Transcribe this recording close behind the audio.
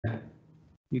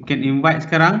You can invite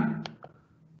sekarang.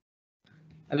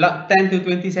 Allot 10 to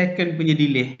 20 second punya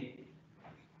delay.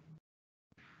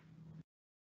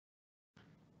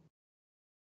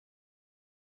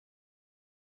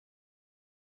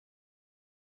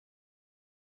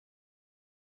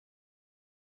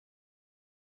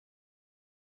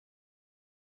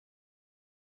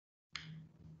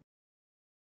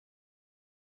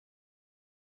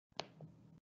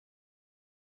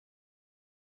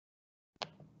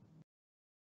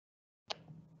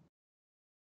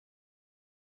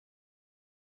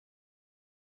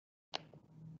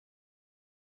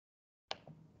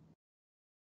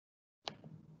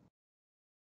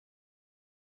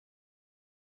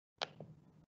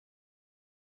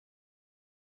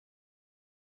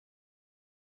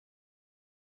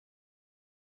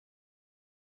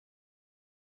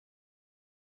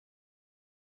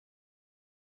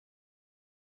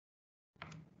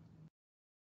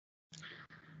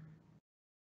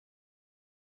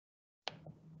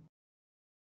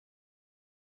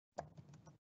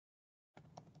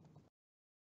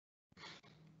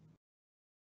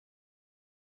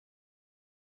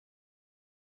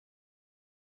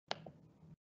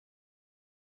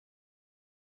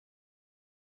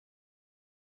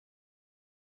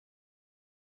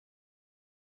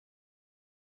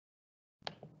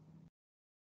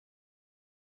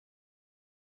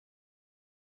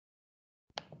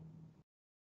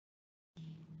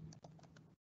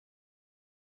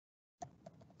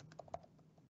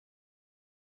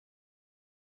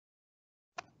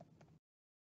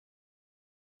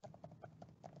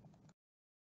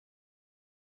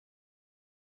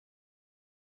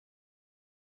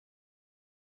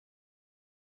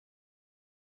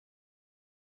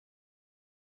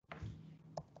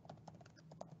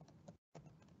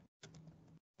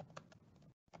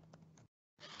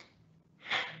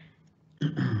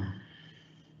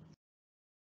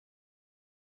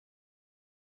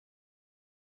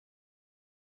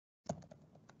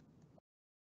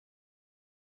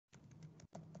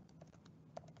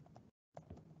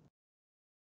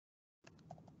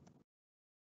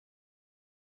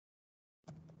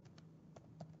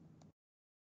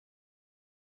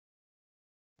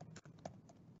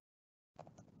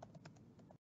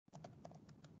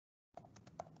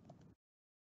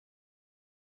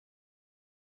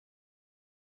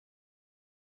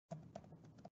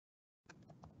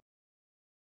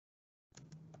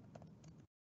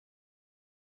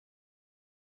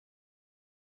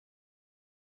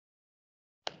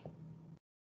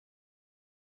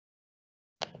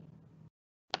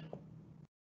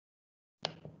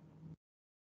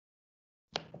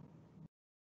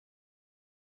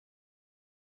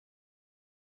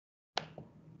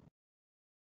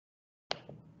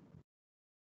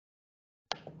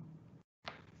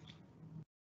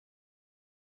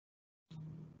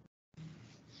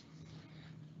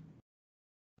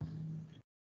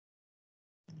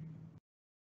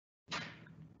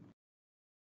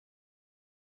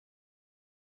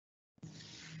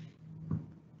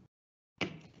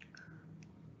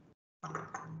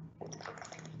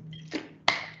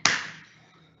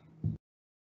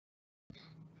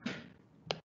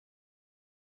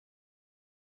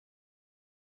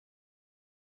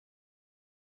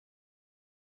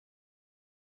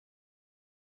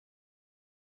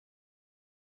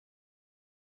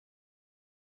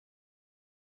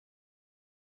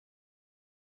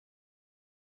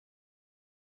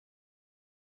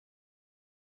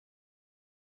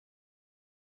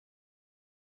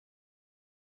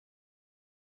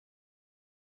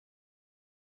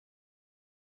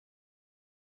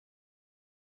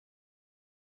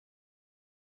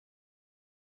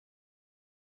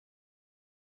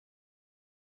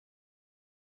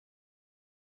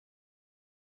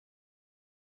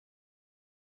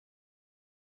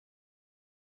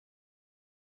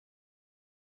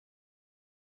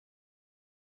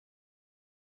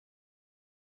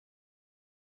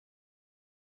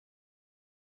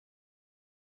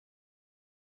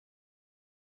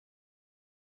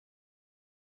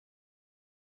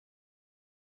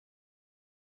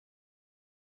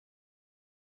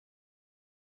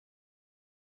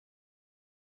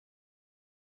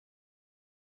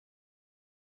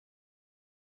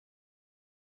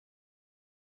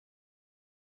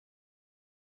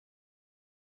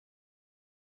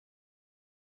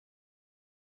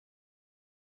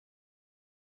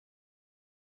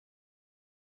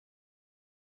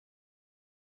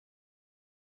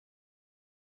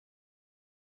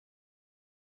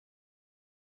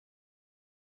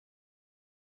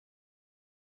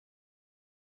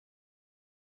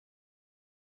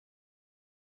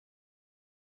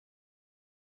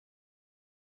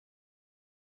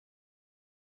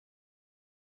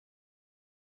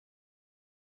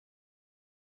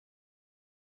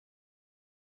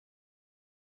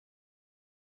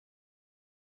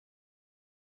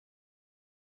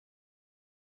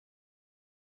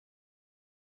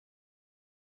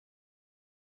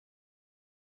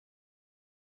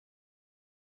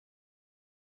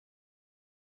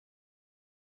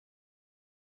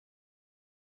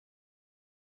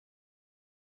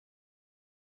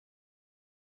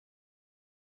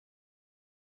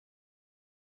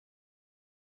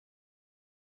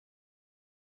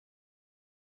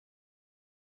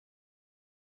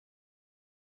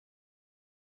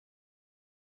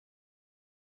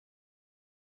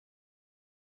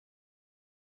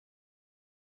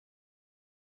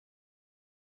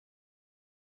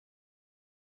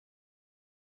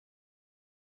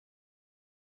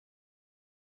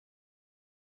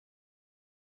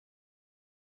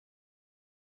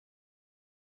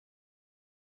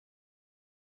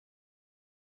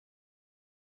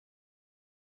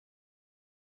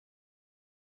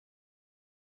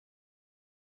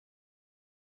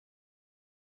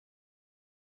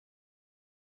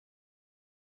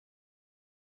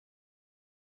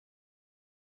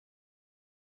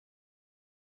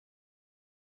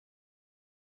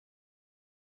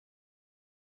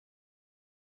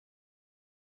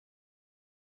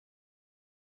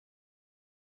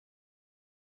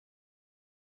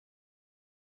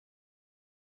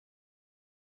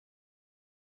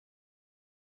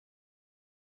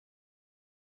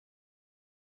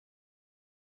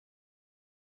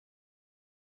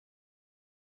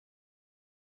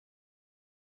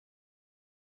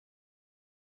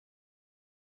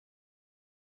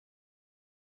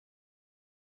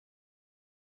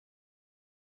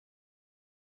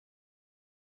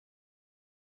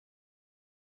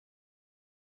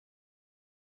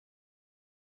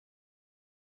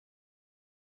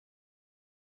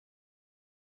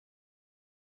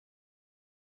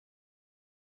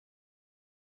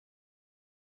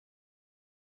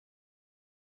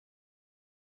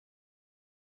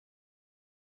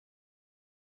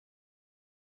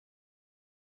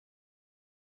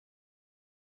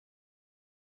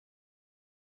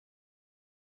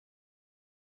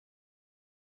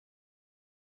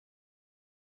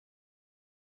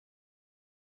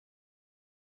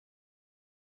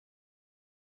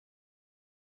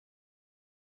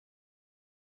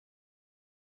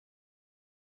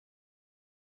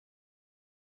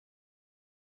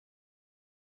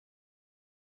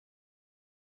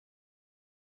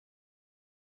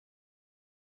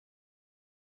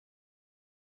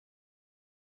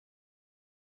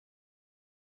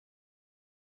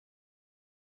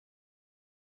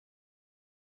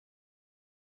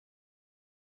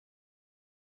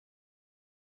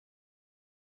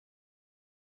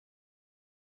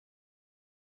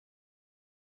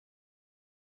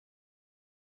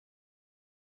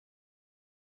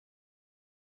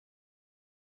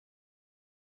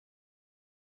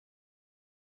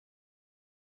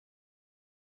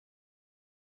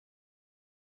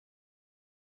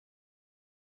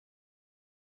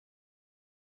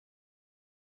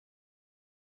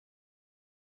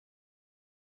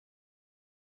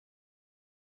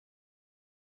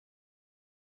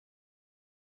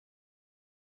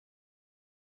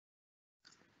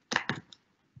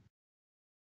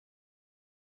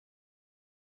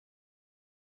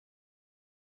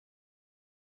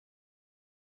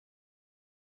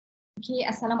 Okay,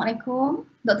 Assalamualaikum.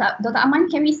 Dr. Aman,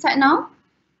 can we start now?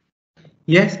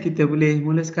 Yes, kita boleh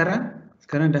mula sekarang.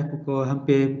 Sekarang dah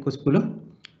hampir pukul 10.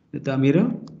 Dr.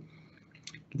 Amirul.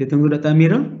 Kita tunggu Dr.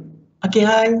 Amirul. Okay,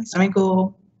 hi.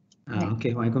 Assalamualaikum.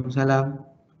 Okay, Waalaikumsalam.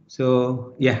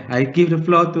 So, yeah, I give the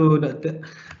floor to Dr.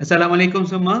 Assalamualaikum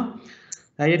semua.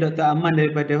 Saya Dr. Aman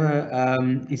daripada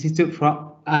Institute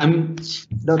from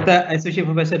Dr. Associate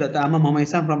Professor Dr. Aman Muhammad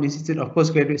Isam from Institute of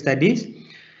Postgraduate Studies.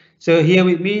 So here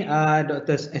with me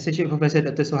Dr. Associate Professor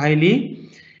Dr. Suhaily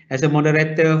as a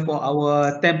moderator for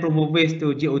our 10 promovays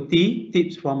to GOT,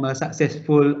 tips from a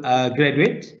successful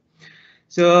graduate.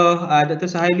 So Dr.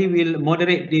 Suhaily will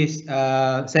moderate this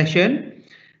session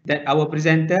that our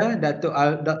presenter, Dr.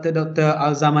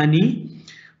 Alzamani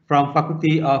from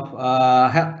Faculty of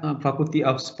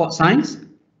Sport Science.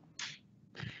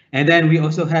 And then we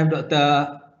also have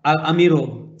Dr.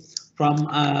 Amirul from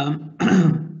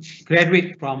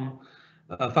graduate from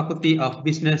Faculty of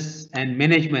Business and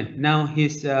Management. Now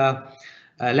he's a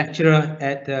lecturer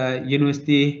at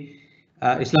University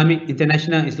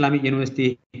International Islamic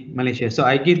University, Malaysia. So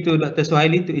I give to Dr.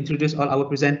 Suhaily to introduce all our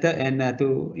presenter and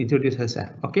to introduce herself.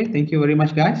 Okay, thank you very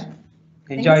much, guys.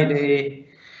 Enjoy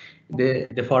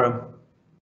the forum.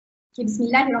 Okay,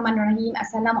 Bismillahirrahmanirrahim.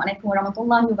 Assalamualaikum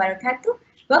warahmatullahi wabarakatuh.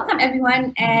 Welcome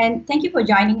everyone and thank you for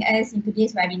joining us in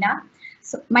today's webinar.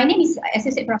 So my name is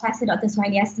Associate Professor Dr.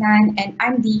 Suhaily Hasnan and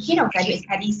I'm the Head of Graduate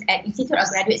Studies at Institute of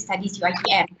Graduate Studies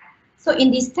UiTM. So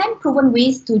in this 10 proven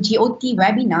ways to GOT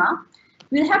webinar,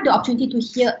 we'll have the opportunity to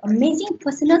hear amazing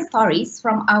personal stories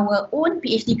from our own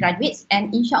PhD graduates,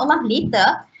 and inshallah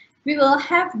later we will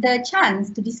have the chance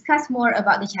to discuss more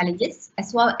about the challenges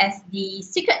as well as the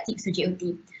secret tips to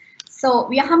GOT. So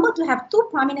we are humbled to have two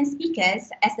prominent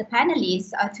speakers as the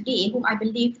panelists today, whom I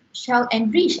believe shall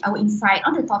enrich our insight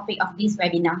on the topic of this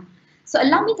webinar. So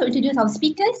allow me to introduce our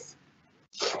speakers.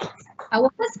 Our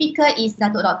first speaker is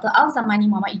Datuk Dr. Alzamani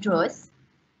Muhammad Idrose.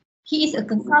 He is a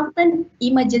consultant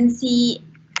emergency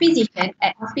physician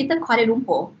at Hospital Kuala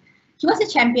Lumpur. He was a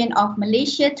champion of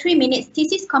Malaysia 3 minutes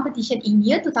thesis competition in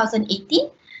year 2018.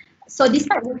 So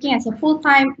despite working as a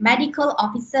full-time medical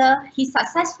officer, he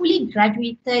successfully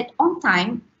graduated on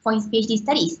time for his PhD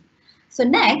studies. So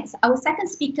next, our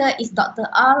second speaker is Dr.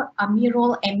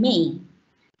 Amirul MA.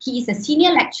 He is a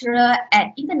senior lecturer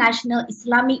at International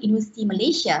Islamic University,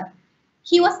 Malaysia.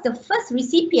 He was the first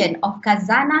recipient of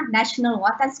Khazanah National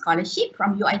Watan Scholarship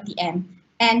from UiTM,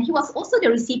 and he was also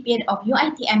the recipient of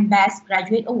UiTM Best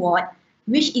Graduate Award,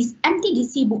 which is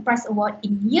MTDC Book Prize Award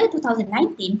in year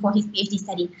 2019 for his PhD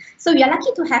study. So we are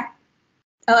lucky to have,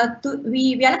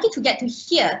 we are lucky to get to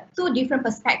hear two different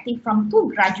perspectives from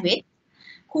two graduates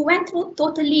who went through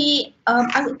totally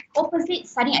opposite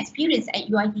studying experience at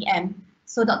UiTM.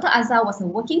 So Dr. Azhar was a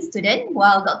working student,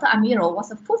 while Dr. Amirul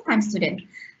was a full-time student.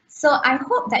 So I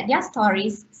hope that their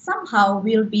stories somehow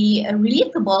will be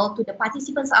relatable to the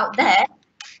participants out there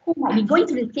who might be going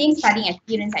through the same studying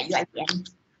experience at UiTM.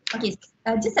 Okay,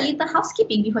 just a little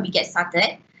housekeeping before we get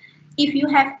started. If you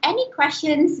have any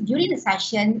questions during the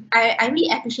session, I really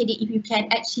appreciate it if you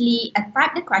can actually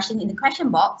type the question in the question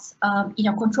box in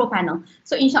your control panel.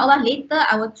 So inshallah later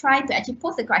I will try to actually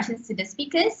post the questions to the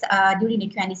speakers during the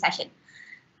Q&A session.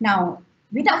 Now,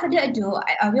 without further ado,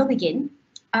 I will begin.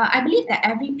 I believe that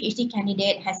every PhD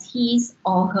candidate has his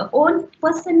or her own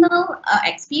personal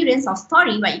experience or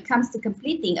story when it comes to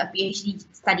completing a PhD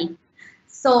study.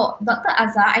 So, Dr.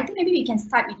 Azhar, I think maybe we can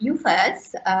start with you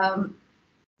first. Can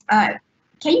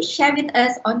you share with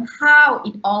us on how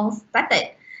it all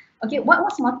started? Okay, what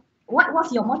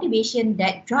was your motivation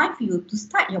that drive you to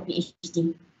start your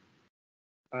PhD?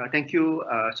 Thank you,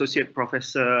 Associate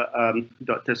Professor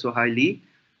Dr. Suhaily.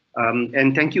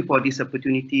 And thank you for this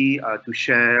opportunity to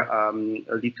share a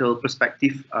little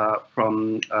perspective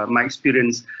from my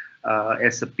experience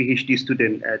as a PhD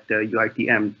student at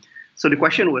UiTM. So the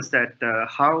question was that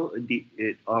how did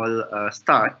it all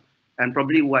start? And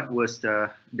probably what was the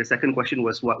second question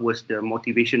was what was the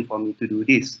motivation for me to do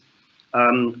this?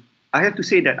 I have to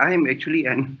say that I am actually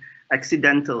an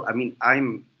accidental,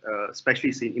 I'm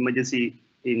specialist in emergency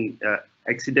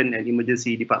accident and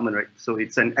emergency department, right? So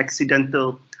it's an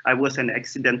accidental, I was an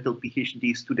accidental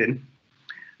PhD student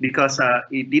because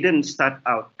it didn't start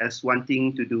out as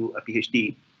wanting to do a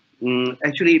PhD.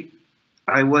 Actually,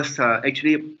 I was an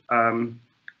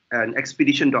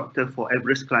expedition doctor for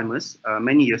Everest climbers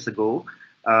many years ago,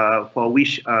 for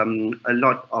which a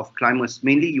lot of climbers,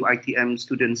 mainly UiTM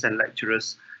students and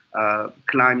lecturers,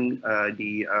 climbed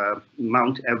the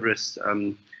Mount Everest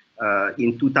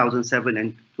in 2007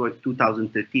 and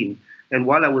 2013. And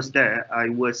while I was there, I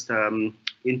was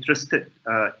interested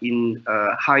in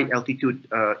high altitude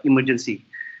emergency.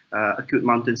 acute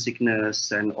mountain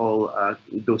sickness and all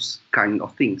those kind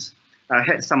of things. I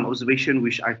had some observation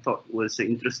which I thought was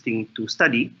interesting to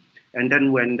study, and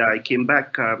then when I came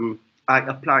back, I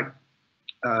applied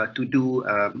to do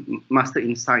Master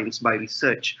in Science by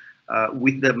research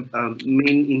with the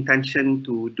main intention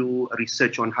to do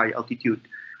research on high altitude.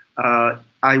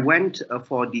 I went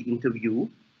for the interview,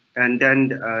 and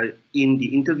then in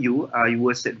the interview, I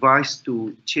was advised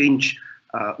to change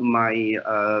my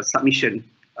submission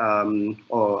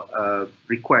or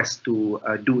request to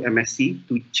do MSc,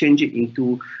 to change it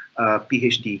into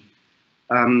PhD.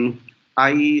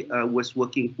 I was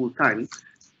working full-time,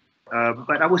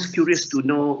 but I was curious to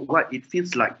know what it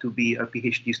feels like to be a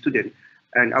PhD student.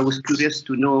 And I was curious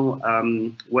to know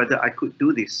whether I could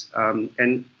do this.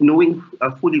 And knowing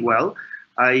fully well,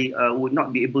 I would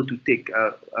not be able to take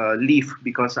leave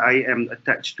because I am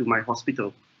attached to my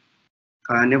hospital.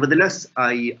 Nevertheless,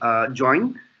 I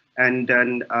joined, and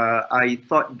then I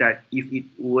thought that if it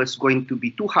was going to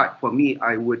be too hard for me,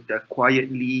 I would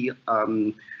quietly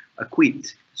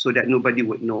quit so that nobody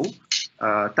would know.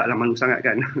 Taklah malu sangat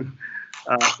kan.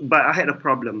 But I had a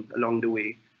problem along the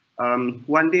way.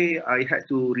 One day I had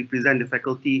to represent the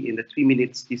faculty in the 3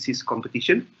 minutes thesis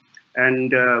competition,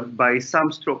 and by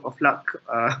some stroke of luck,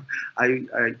 I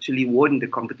actually won the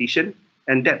competition,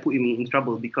 and that put me in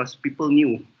trouble because people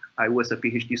knew I was a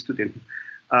PhD student.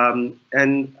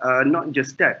 And not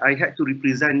just that, I had to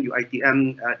represent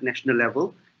UiTM at national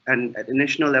level, and at the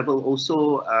national level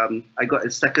also, I got a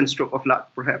second stroke of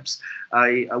luck perhaps.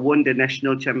 I won the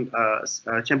national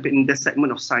champion in the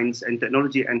segment of science and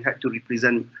technology and had to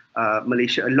represent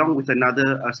Malaysia along with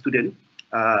another student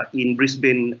in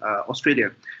Brisbane,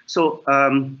 Australia. So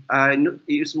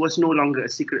it was no longer a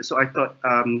secret, so I thought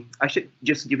I should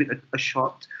just give it a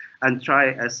shot and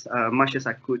try as much as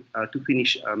I could to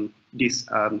finish this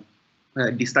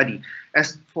study.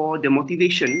 As for the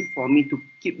motivation for me to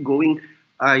keep going,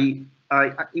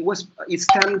 it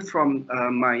stemmed from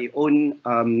my own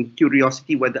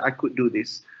curiosity whether I could do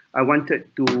this. I wanted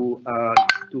to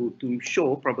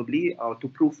show probably, or to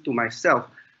prove to myself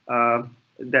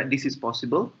that this is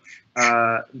possible,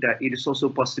 that it is also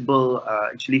possible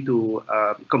actually to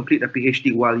complete a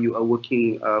PhD while you are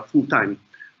working full-time.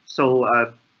 So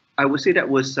I would say that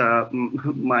was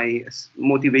my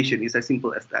motivation. It's as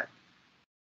simple as that.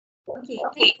 Okay.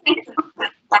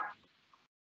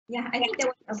 Yeah, I think that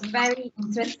was a very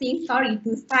interesting story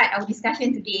to start our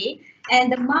discussion today. And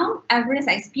the Mount Everest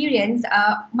experience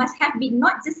must have been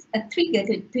not just a trigger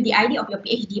to the idea of your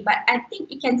PhD, but I think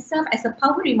it can serve as a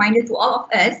powerful reminder to all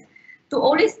of us to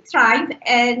always strive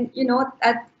and,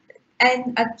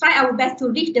 try our best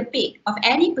to reach the peak of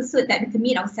any pursuit that we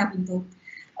commit ourselves into.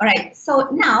 All right, so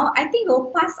now I think we'll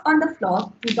pass on the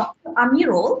floor to Dr.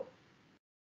 Amirul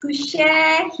to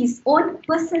share his own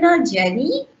personal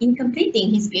journey in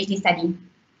completing his PhD study.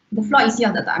 The floor is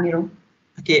yours, Dr. Amirul.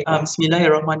 Okay,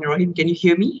 Bismillahirrahmanirrahim. Can you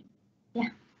hear me? Yeah.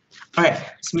 All right.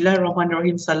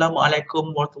 Bismillahirrahmanirrahim.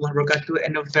 Assalamualaikum warahmatullahi wabarakatuh,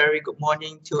 and a very good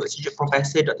morning to Associate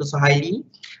Professor Dr. Suhaily,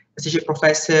 Associate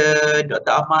Professor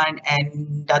Dr. Aman,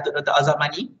 and Datuk Dr.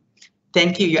 Alzamani.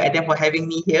 Thank you, UiTM, for having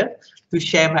me here to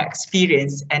share my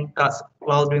experience and thoughts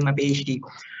while doing my PhD.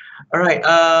 All right.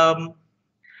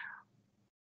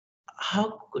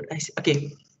 How could I say?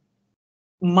 Okay,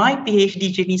 my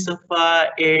PhD journey so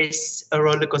far is a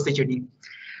roller coaster journey.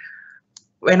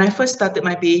 When I first started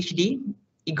my PhD,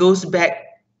 it goes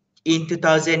back in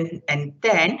 2010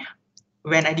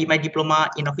 when I did my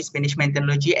diploma in Office Management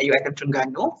Technology at UiTM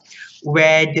Terengganu,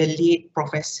 where the late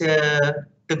Professor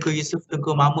Tengku Yusuf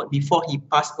Tengku Mahmud, before he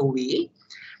passed away,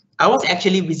 I was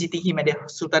actually visiting him at the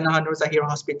Sultanah Nur Zahirah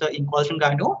Hospital in Kuala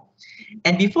Terengganu,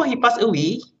 and before he passed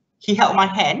away, he held my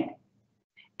hand.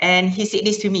 And he said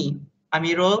this to me,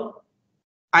 Amirul,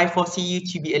 I foresee you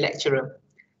to be a lecturer,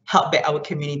 help back our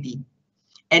community.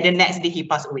 And the next day he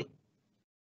passed away.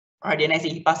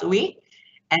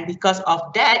 And because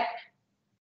of that,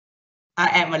 I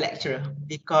am a lecturer,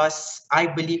 because I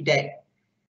believe that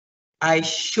I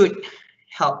should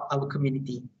help our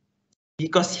community,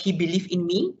 because he believed in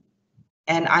me.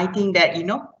 And I think that,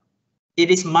 it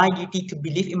is my duty to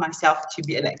believe in myself to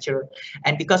be a lecturer.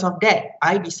 And because of that,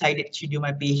 I decided to do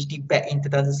my PhD back in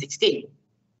 2016.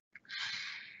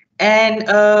 And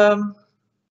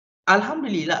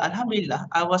Alhamdulillah,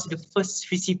 I was the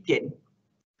first recipient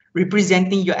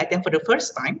representing UiTM for the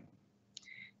first time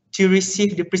to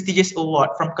receive the prestigious award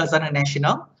from Khazanah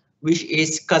National, which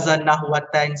is Khazanah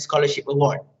Watan Scholarship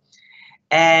Award.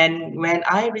 And when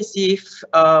I received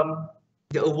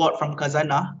the award from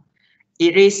Khazanah,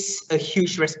 it is a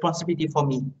huge responsibility for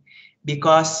me,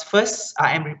 because first,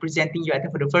 I am representing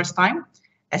UiTM for the first time,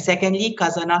 And secondly,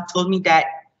 Khazanah told me that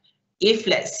if,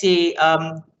 let's say,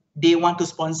 they want to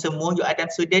sponsor more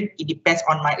UiTM student, it depends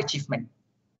on my achievement.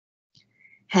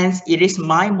 Hence, it is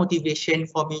my motivation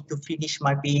for me to finish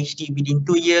my PhD within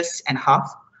 2.5 years,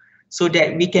 so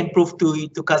that we can prove to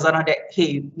Khazanah that,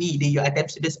 hey, we, the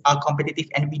UiTM students, are competitive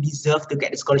and we deserve to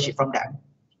get the scholarship from them.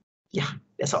 Yeah,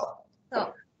 that's all.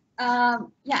 So,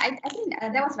 yeah, I think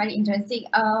that was very interesting.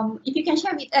 If you can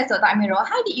share with us, Dr. Amirul,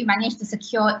 how did you manage to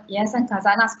secure Yayasan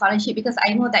Khazanah scholarship? Because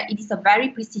I know that it is a very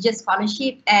prestigious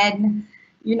scholarship, and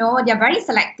you know they're very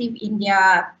selective in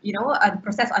their the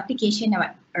process of application.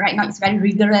 Right now, it's very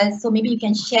rigorous. So maybe you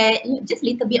can share just a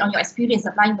little bit on your experience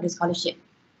applying for the scholarship.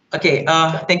 Okay,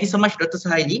 thank you so much, Dr.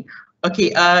 Suhaily.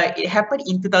 Okay, it happened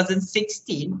in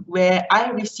 2016 where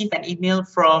I received an email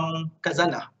from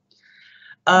Khazanah.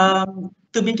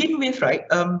 To begin with, right,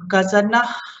 Khazanah,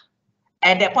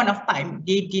 at that point of time,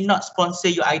 they did not sponsor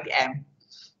UiTM.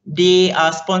 They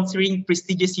are sponsoring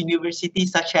prestigious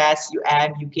universities such as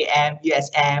UM, UKM,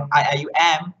 USM,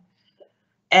 IIUM.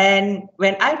 And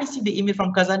when I received the email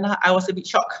from Khazanah, I was a bit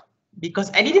shocked because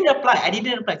I didn't apply.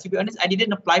 To be honest, I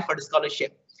didn't apply for the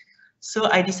scholarship. So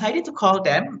I decided to call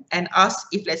them and ask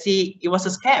if, let's say, it was a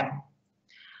scam.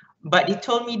 But they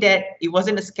told me that it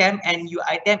wasn't a scam, and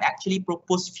UiTM actually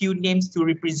proposed few names to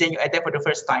represent UiTM for the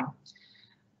first time.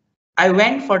 I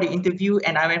went for the interview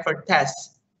and I went for the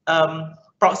test.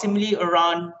 Approximately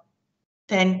around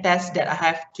 10 tests that I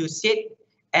have to sit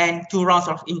and 2 rounds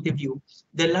of interview.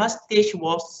 The last stage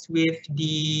was with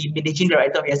the managing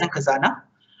director of Yayasan Khazanah.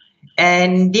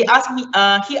 And they asked me,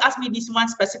 he asked me this one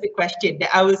specific question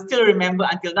that I will still remember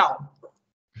until now,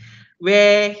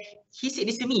 where he said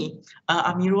this to me,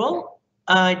 Amirul,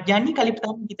 jangan ni kali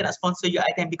pertama kita nak sponsor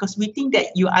UiTM because we think that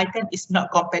UiTM is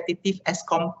not competitive as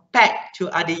compared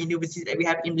to other universities that we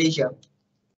have in Malaysia.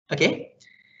 Okay,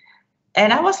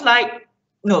 and I was like,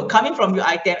 no, coming from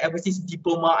UiTM ever since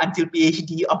diploma until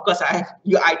PhD, of course I have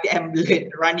UiTM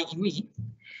blood running in me.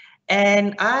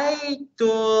 And I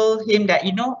told him that,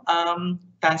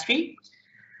 Tan Sri,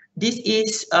 this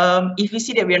is, if we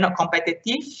see that we are not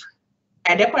competitive,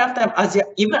 at that point of time,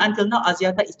 even until now,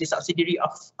 Axiata is the subsidiary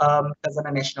of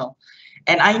Khazanah National.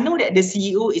 And I know that the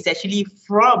CEO is actually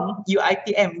from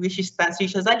UiTM, which is Tan Sri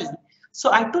Shazali.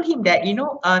 So I told him that,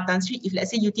 Tan Sri, if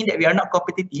let's say you think that we are not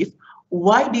competitive,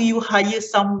 why do you hire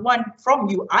someone from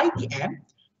UiTM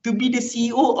to be the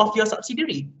CEO of your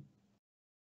subsidiary?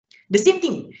 The same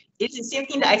thing. It's the same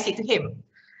thing that I said to him.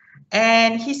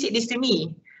 And he said this to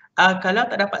me, kalau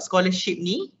tak dapat scholarship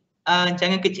ni,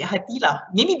 jangan kecil hati lah.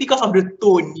 Maybe because of the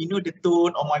tone, the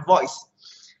tone of my voice.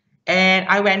 And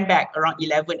I went back around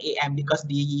 11 AM because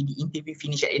the interview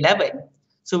finished at 11.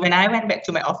 So when I went back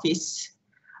to my office,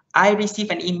 I received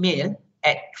an email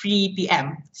at 3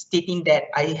 PM stating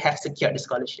that I have secured the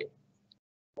scholarship.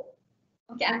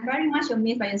 Okay, I'm very much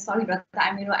amazed by your story, Dr.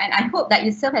 Amirul, and I hope that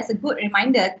you serve as a good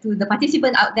reminder to the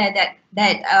participant out there that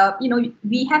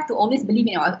we have to always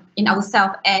believe in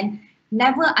ourselves and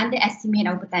never underestimate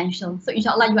our potential. So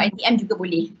inshallah UiTM juga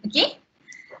boleh. Okay.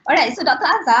 Alright, so Dr.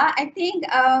 Azhar, I think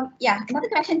another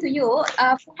question to you.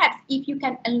 Perhaps if you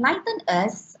can enlighten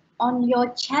us on your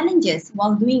challenges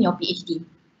while doing your PhD.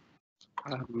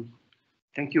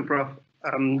 Thank you, Prof.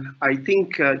 I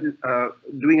think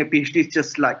doing a PhD is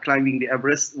just like climbing the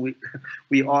Everest.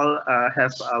 We all have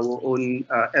our own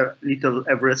little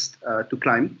Everest to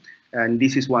climb, and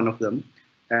this is one of them.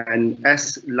 And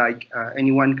as like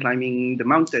anyone climbing the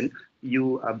mountain,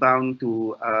 you are bound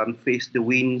to face the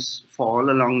winds, fall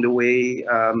along the way,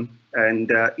 and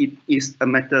it is a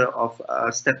matter of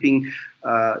stepping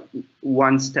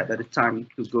one step at a time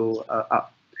to go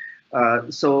up.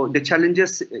 So the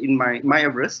challenges in my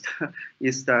Everest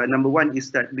is number one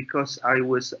is that because I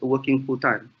was working full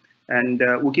time, and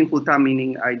working full time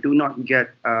meaning I do not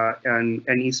get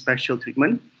any special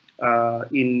treatment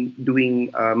in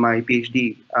doing my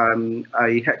PhD.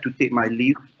 I had to take my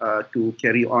leave to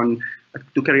carry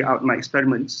out my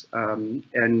experiments, and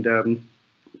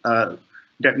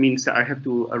that means that I have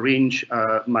to arrange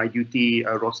my duty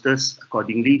rosters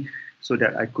accordingly so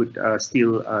that I could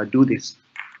still do this.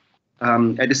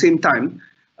 At the same time,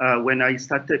 when I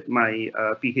started my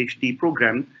PhD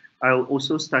program, I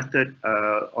also started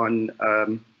on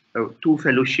 2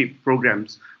 fellowship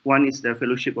programs. One is the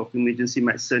Fellowship of Emergency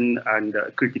Medicine and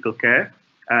Critical Care,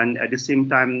 and at the same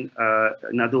time,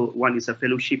 another one is a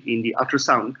fellowship in the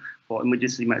ultrasound for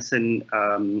emergency medicine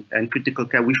and critical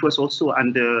care, which was also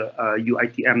under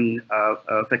UiTM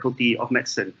Faculty of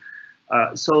Medicine.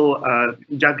 So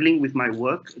juggling with my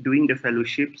work, doing the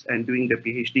fellowships and doing the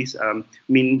PhDs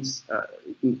means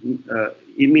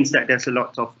that there's a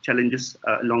lot of challenges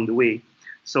along the way.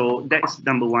 So that's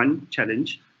number one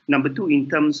challenge. Number two, in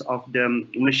terms of the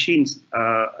machines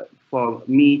for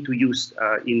me to use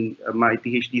in my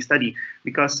PhD study,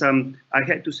 because I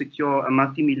had to secure a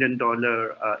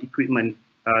multi-million-dollar equipment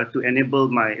to enable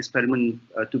my experiment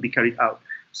to be carried out.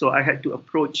 So I had to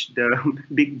approach the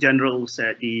big generals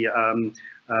at the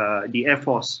Air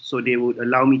Force, so they would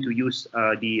allow me to use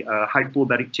the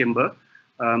hyperbaric chamber.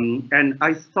 And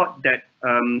I thought that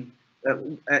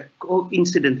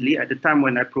coincidentally, at the time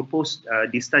when I proposed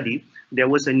this study, there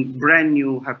was a brand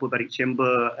new hyperbaric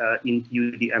chamber in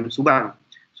UiTM Subang.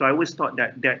 So I always thought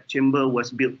that that chamber was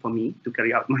built for me to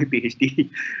carry out my PhD.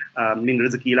 Min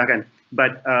rezeki lah kan.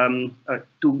 But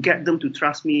to get them to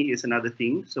trust me is another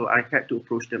thing. So I had to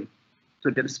approach them. So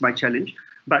that's my challenge.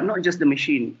 But not just the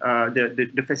machine,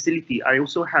 the facility. I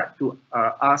also had to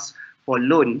ask for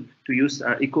loan to use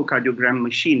echocardiogram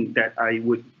machine that I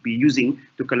would be using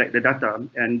to collect the data.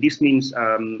 And this means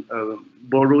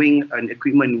borrowing an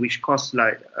equipment which costs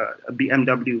like a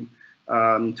BMW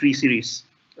 3 Series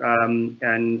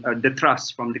and the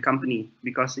trust from the company,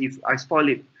 because if I spoil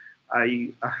it, I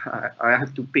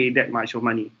have to pay that much of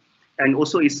money. And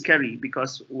also it's scary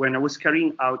because when I was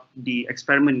carrying out the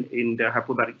experiment in the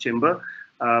hyperbaric chamber,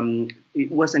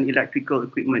 it was an electrical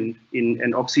equipment in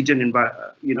an oxygen in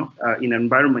an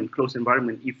environment, closed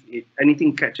environment. If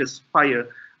anything catches fire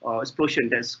or explosion,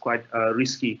 that's quite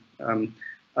risky.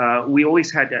 We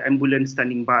always had an ambulance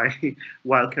standing by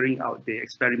while carrying out the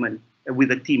experiment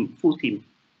with a team, full team.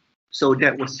 So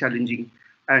that was challenging.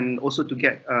 And also to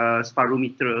get a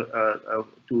spirometer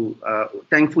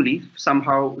thankfully,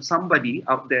 somehow somebody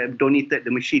out there donated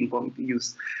the machine for me to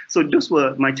use. So those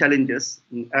were my challenges.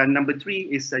 And number three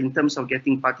is in terms of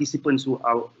getting participants who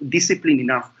are disciplined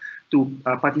enough to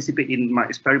participate in my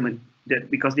experiment,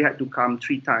 because they had to come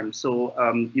 3 times. So,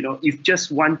 if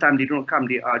just one time they don't come,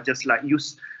 they are just like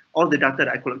all the data that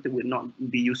I collected would not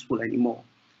be useful anymore.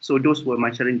 So those were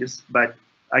my challenges. But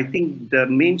I think the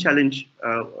main challenge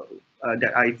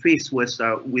that I faced was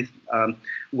with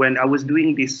when I was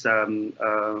doing this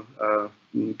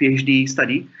PhD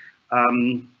study.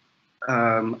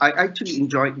 I actually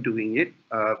enjoyed doing it,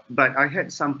 but I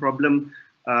had some problem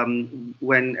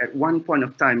when at one point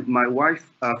of time my wife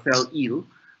fell ill,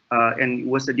 and it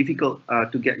was difficult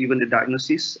to get even the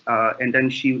diagnosis, and then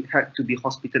she had to be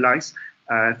hospitalized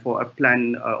for a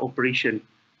planned operation.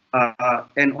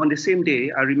 And on the same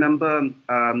day, I remember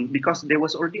because there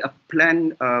was already a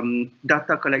planned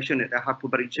data collection at the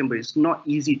hyperbaric chamber, it's not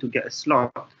easy to get a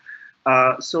slot.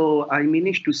 So I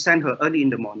managed to send her early in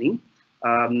the morning.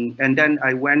 And then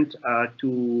I went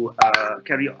to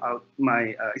carry out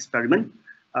my experiment.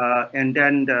 And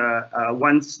then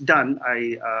once done,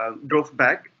 I drove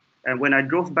back. And when I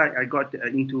drove back, I got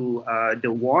into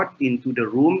the ward, into the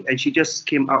room, and she just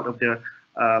came out of the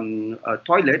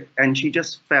toilet and she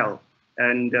just fell,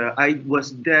 and I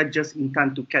was there just in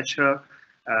time to catch her,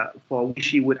 for which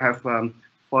she would have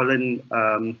fallen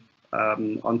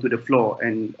onto the floor,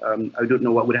 and I don't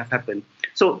know what would have happened.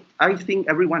 So I think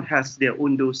everyone has their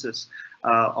own doses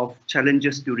of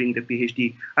challenges during the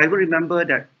PhD. I will remember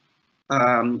that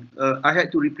I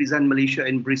had to represent Malaysia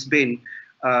in Brisbane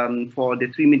for the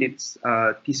 3 minutes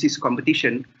thesis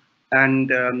competition.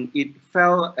 And it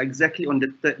fell exactly on the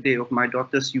 3rd day of my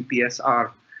daughter's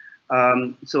UPSR.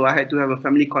 So I had to have a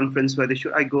family conference whether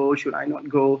should I go, should I not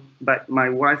go. But my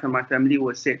wife and my family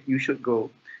were said, you should go.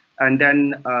 And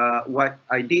then what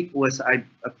I did was I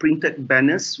printed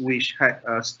banners which had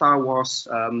Star Wars,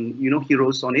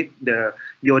 heroes on it, the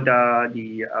Yoda,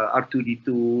 the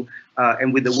R2-D2,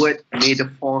 and with the word, may the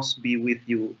force be with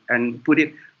you, and put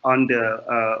it on the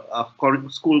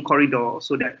school corridor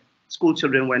so that school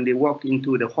children, when they walk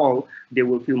into the hall, they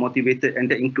will feel motivated, and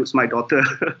that includes my daughter.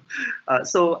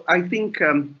 So I think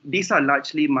these are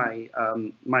largely my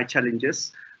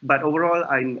challenges, but overall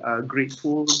I'm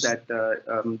grateful that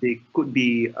they could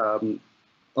be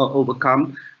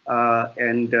overcome,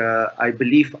 and I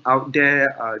believe out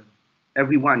there,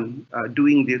 everyone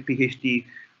doing their PhD,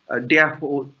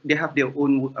 they have their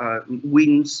own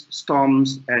winds,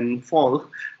 storms, and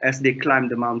fall as they climb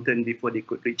the mountain before they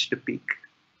could reach the peak.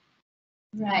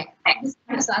 Right.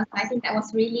 So I think that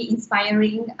was really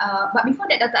inspiring. But before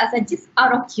that, Dr. Azhar, just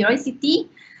out of curiosity,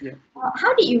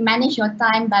 how did you manage your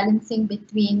time balancing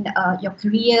between your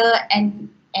career and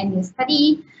your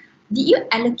study? Did you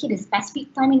allocate a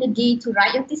specific time in the day to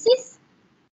write your thesis?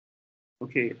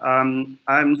 Okay.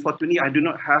 Unfortunately, I do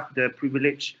not have the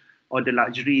privilege or the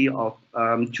luxury of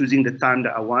choosing the time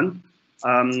that I want.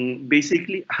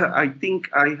 Basically, I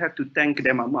think I have to thank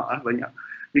them banyak.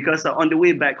 because on the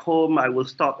way back home, I will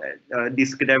stop at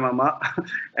this kedai mamak,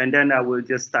 and then I will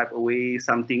just type away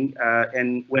something.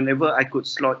 And whenever I could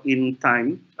slot in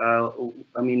time,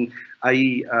 I mean,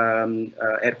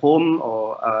 at home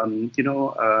or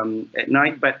at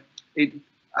night, but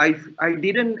I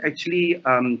didn't actually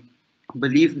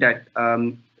believe that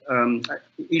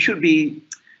it should be.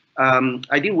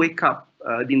 I didn't wake up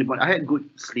in the morning. I had good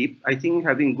sleep. I think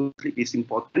having good sleep is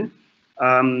important,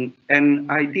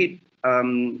 and I did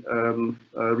find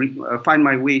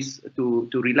my ways to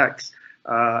relax.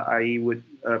 I would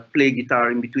play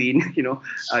guitar in between.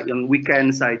 On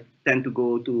weekends I tend to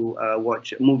go to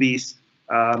watch movies,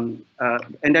 and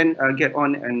then get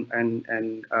on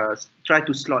and try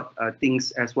to slot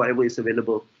things as whatever is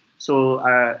available. So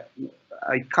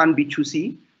I can't be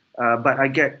choosy, but I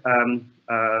get.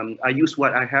 I use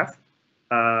what I have,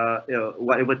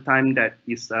 whatever time that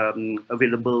is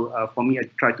available for me. I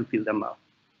try to fill them up.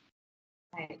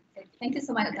 Right. Thank you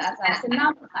so much, Dr. Azhar. So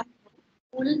now,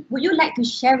 would you like to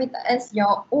share with us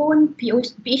your own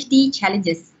PhD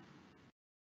challenges?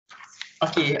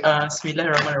 Okay,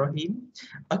 Bismillahirrahmanirrahim.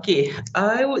 Okay,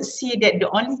 I would say that the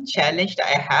only challenge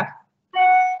that I have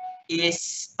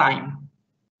is time.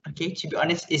 Okay, to be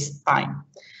honest, is time.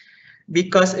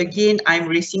 Because again, I'm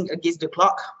racing against the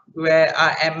clock where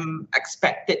I am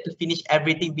expected to finish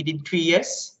everything within 3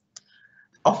 years,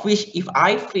 of which if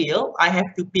I fail, I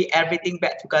have to pay everything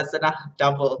back to Khazanah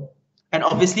double. And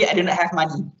obviously I do not have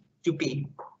money to pay.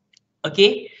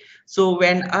 Okay, so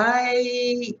when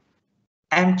I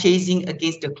am chasing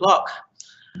against the clock,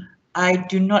 I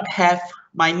do not have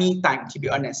my me time, to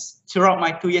be honest. Throughout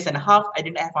my 2.5 years, I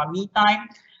didn't have my me time.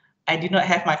 I did not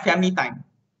have my family time.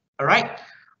 All right.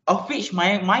 Of which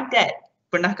my dad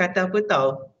pernah kata apa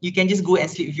tahu, you can just go and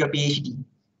sleep with your PhD.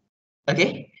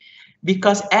 Okay?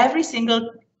 Because every single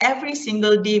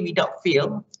day without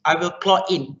fail, I will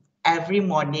clock in every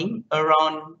morning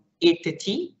around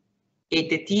 8:30,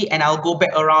 and I'll go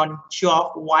back around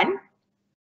 12:01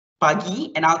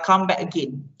 pagi, and I'll come back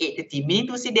again 8:30. Meaning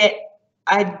to say that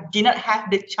I did not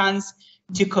have the chance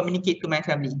to communicate to my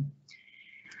family.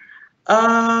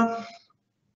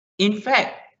 In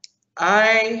fact,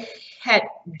 I had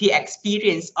the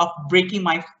experience of breaking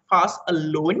my fast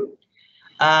alone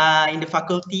in the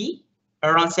faculty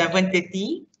around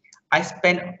 7:30. I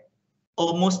spent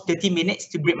almost 30 minutes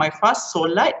to break my fast,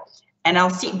 solat, and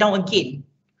I'll sit down again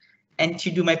and to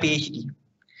do my PhD.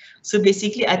 So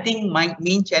basically, I think my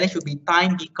main challenge would be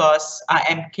time, because I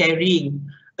am carrying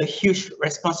a huge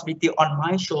responsibility on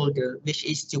my shoulder, which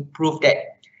is to prove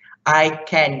that I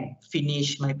can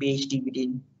finish my PhD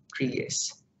within 3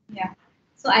 years. Yeah.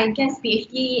 So I guess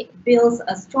PhD builds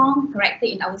a strong character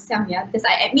in ourselves, yeah, because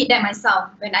I admit that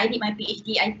myself. When I did my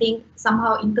PhD, I think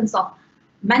somehow in terms of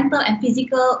mental and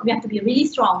physical, we have to be really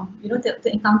strong,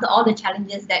 to encounter all the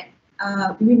challenges that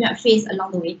we might face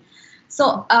along the way.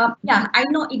 So yeah, I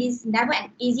know it is never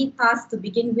an easy task to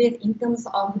begin with in terms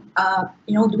of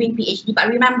doing PhD, but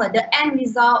remember the end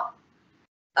result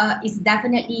is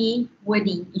definitely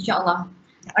worthy, inshallah.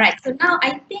 All right, so now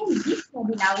I think this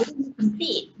webinar wouldn't be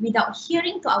complete without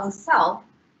hearing to ourselves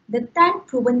the 10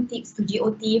 proven tips to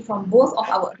GOT from both of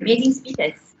our amazing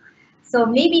speakers. So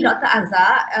maybe Dr.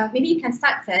 Azhar, maybe you can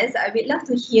start first. I would love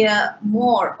to hear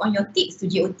more on your tips to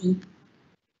GOT.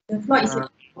 The floor is yours.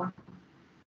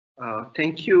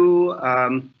 Thank you,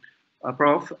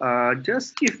 Prof.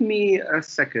 Just give me a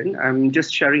second. I'm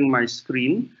just sharing my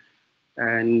screen,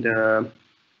 and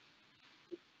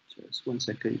just 1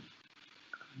 second.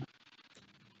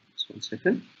 Just 1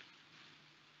 second.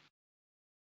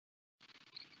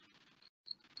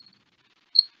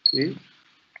 Okay.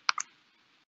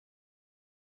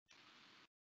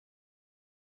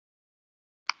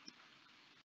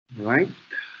 Right.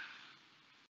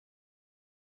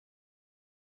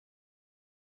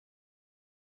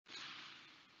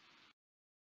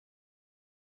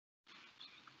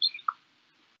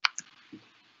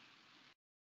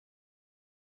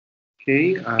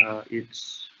 Okay,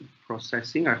 it's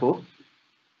processing, I hope.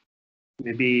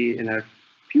 Maybe in a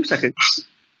few seconds.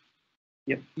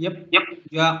 Yep. Your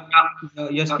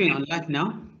screen on live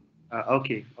now.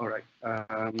 Okay, all right.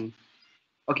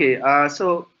 Okay,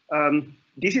 so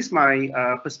this is my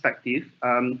perspective.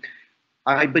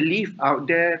 I believe out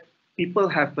there people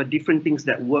have different things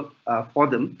that work for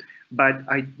them, but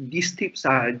these tips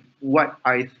are what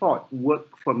I thought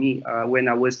worked for me when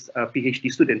I was a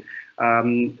PhD student.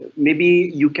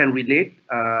 Maybe you can relate,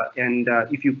 and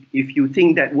if you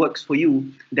think that works for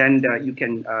you, then you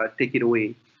can take it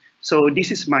away. So this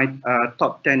is my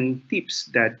top 10 tips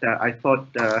that I thought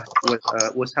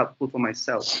was helpful for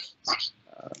myself.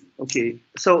 Okay,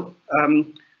 so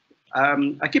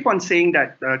I keep on saying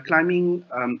that climbing,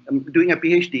 doing a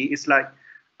PhD is like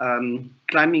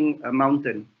climbing a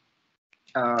mountain.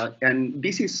 And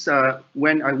this is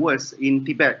when I was in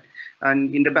Tibet,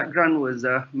 and in the background was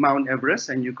Mount Everest,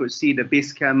 and you could see the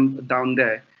base camp down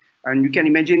there. And you can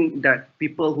imagine that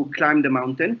people who climb the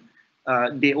mountain,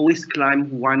 they always climb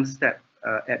one step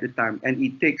at a time, and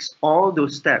it takes all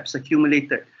those steps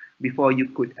accumulated before you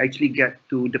could actually get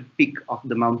to the peak of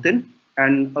the mountain.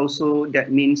 And also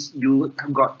that means you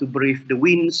have got to brave the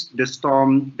winds, the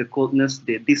storm, the coldness,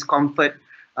 the discomfort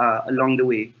along the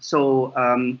way. So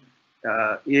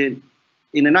in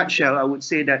a nutshell, I would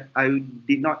say that I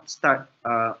did not start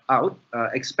out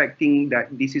expecting that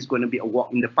this is going to be a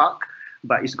walk in the park,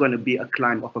 but it's going to be a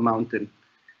climb of a mountain.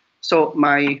 So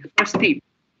my first tip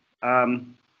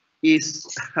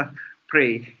is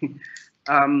pray.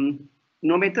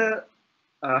 No matter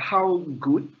how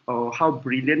good or how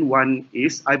brilliant one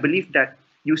is, I believe that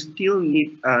you still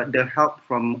need the help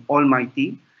from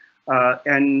Almighty,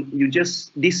 and you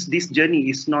just this journey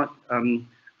is not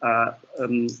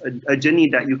a journey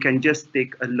that you can just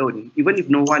take alone. Even if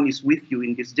no one is with you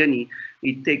in this journey,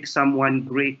 it takes someone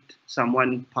great,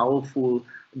 someone powerful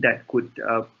that could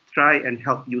try and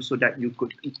help you so that you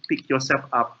could pick yourself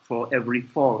up for every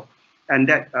fall. And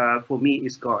that for me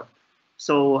is God.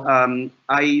 So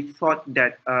I thought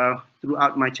that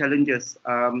throughout my challenges,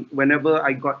 whenever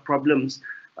I got problems,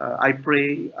 I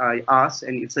pray, I ask,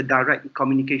 and it's a direct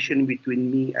communication between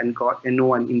me and God and no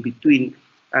one in between.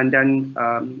 And then,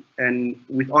 and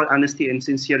with all honesty and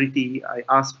sincerity, I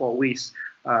ask for ways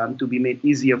to be made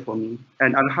easier for me.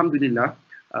 And Alhamdulillah,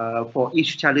 for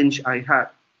each challenge I had,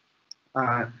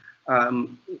 I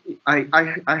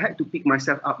had to pick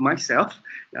myself up myself,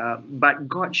 but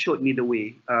God showed me the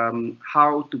way,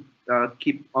 how to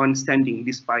keep on standing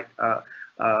despite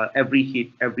every hit,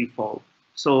 every fall.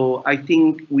 So I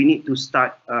think we need to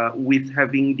start with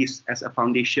having this as a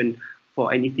foundation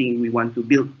for anything we want to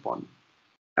build upon.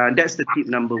 That's the tip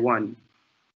number one.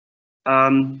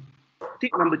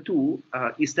 Tip number two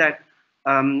is that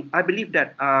I believe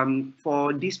that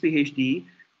for this PhD,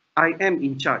 I am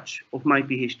in charge of my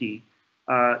PhD.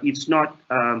 It's not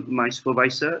my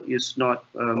supervisor, it's not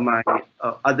my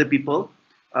other people,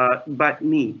 but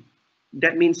me.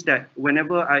 That means that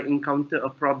whenever I encounter a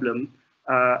problem,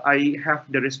 I have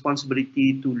the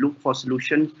responsibility to look for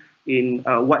solutions in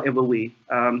whatever way.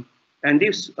 And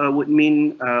this would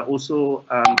mean also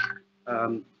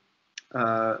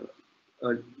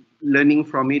learning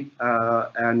from it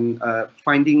and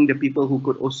finding the people who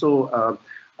could also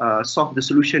solve the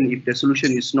solution if the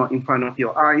solution is not in front of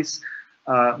your eyes.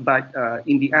 But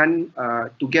in the end,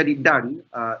 to get it done,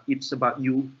 it's about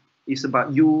you. It's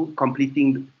about you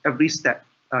completing every step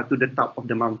to the top of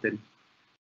the mountain.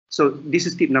 So this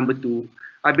is tip number two.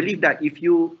 I believe that if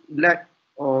you let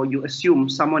or you assume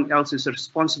someone else is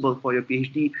responsible for your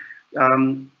PhD,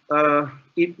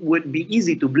 it would be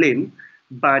easy to blame,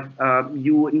 but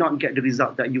you would not get the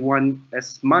result that you want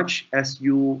as much as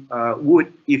you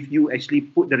would if you actually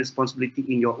put the responsibility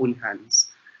in your own hands.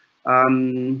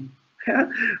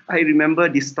 I remember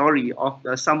this story of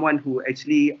someone who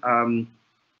actually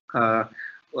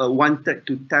wanted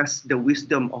to test the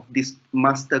wisdom of this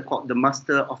master called the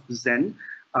Master of Zen.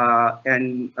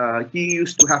 And he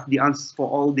used to have the answers for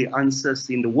all the answers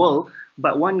in the world,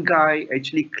 but one guy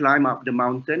actually climbed up the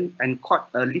mountain and caught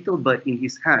a little bird in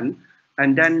his hand,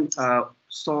 and then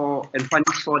saw the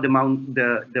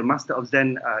Master of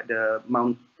Zen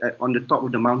on the top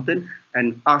of the mountain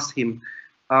and asked him,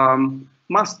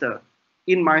 Master,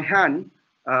 in my hand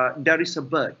there is a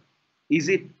bird. Is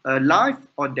it alive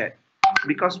or dead?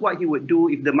 Because what he would do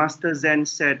if the Master Zen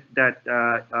said that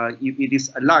if it is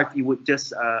alive, he would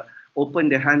just open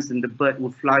the hands and the bird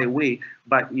would fly away.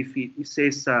 But if he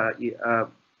says if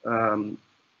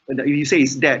you say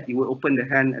it's dead, he would open the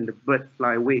hand and the bird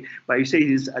fly away. But if you say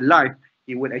it's alive,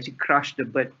 he would actually crush the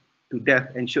bird to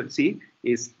death and should see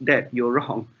it's dead. You're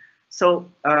wrong. So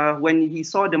when he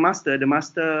saw the master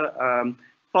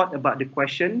thought about the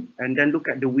question and then look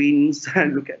at the winds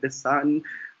and look at the sun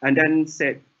and then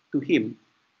said to him,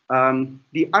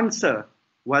 the answer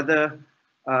whether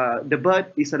the bird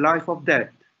is alive or dead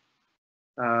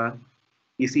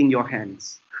is in your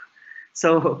hands.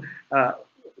 So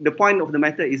the point of the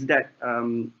matter is that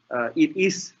it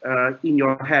is in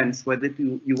your hands whether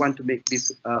you want to make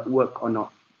this work or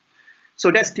not.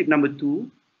 So that's tip number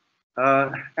two.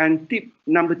 And tip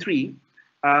number three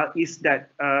is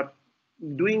that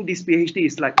doing this PhD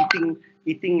is like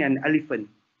eating an elephant.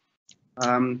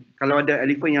 Kalau ada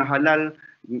elephant yang halal,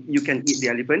 you can eat the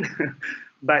elephant.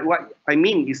 But what I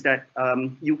mean is that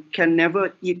you can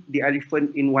never eat the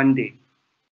elephant in one day.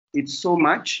 it's so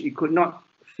much, you could not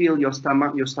fill your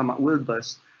stomach will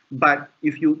burst. But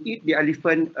if you eat the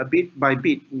elephant a bit by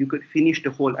bit, you could finish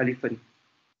the whole elephant.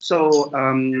 So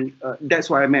that's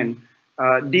what I meant.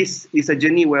 This is a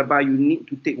journey whereby you need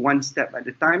to take one step at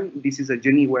a time. This is a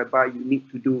journey whereby you need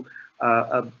to do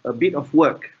a bit of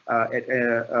work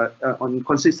on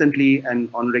consistently and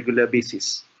on regular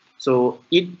basis. So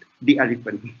eat the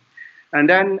elephant. And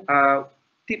then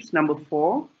tips number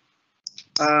 4.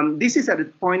 This is at the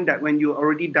point that when you're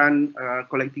already done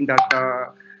collecting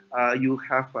data, you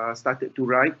have started to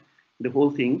write the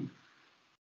whole thing.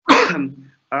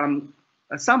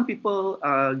 Some people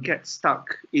get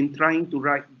stuck in trying to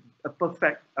write a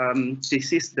perfect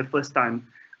thesis the first time.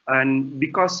 And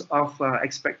because of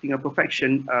expecting a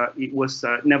perfection, it was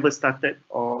never started,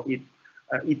 or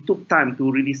it took time to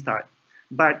really start.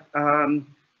 But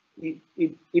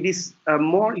it is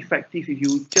more effective if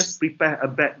you just prepare a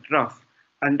bad draft,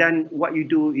 and then what you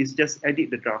do is just edit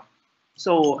the draft.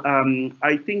 So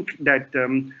I think that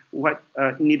what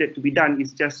needed to be done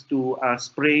is just to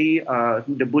spray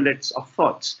the bullets of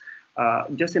thoughts,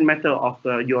 just a matter of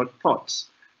your thoughts.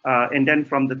 And then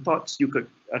from the thoughts, you could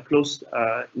close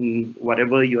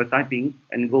whatever you are typing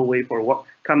and go away for a walk,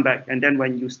 come back. And then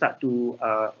when you start to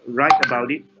write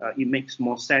about it, it makes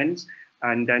more sense.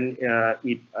 And then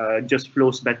it just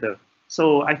flows better.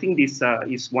 So I think this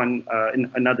is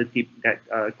another tip that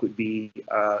could be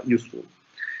useful.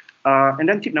 And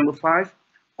then tip number 5,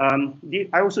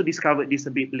 I also discovered this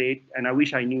a bit late, and I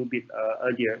wish I knew a bit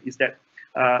earlier, is that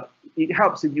it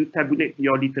helps if you tabulate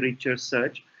your literature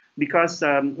search, because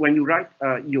when you write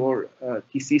your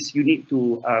thesis, you need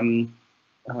to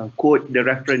quote the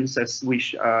references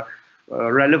which are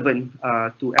relevant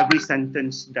to every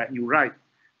sentence that you write.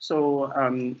 So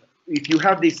if you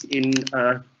have this in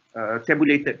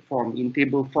tabulated form, in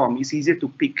table form, it's easier to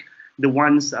pick the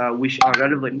ones which are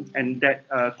relevant, and that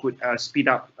could speed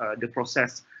up the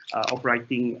process of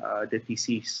writing the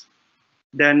thesis.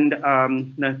 Then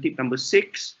tip number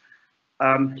 6,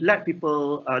 let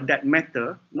people that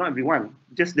matter, not everyone,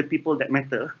 just the people that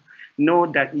matter, know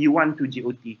that you want to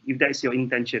GOT, if that's your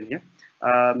intention. Yeah.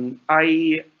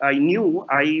 I knew,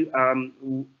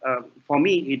 for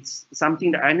me, it's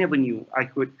something that I never knew I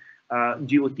could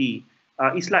GOT.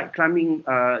 It's like climbing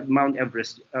Mount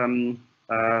Everest.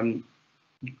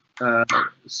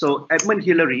 So Edmund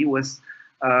Hillary was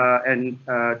and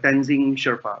Tenzing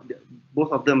Sherpa.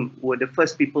 Both of them were the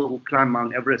first people who climbed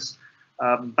Mount Everest.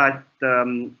 But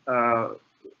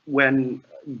when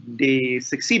they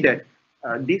succeeded,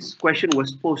 this question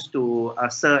was posed to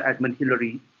Sir Edmund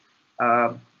Hillary,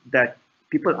 that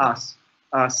people asked,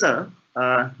 Sir,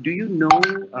 do you know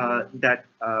that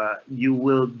you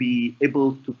will be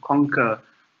able to conquer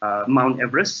Mount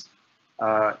Everest?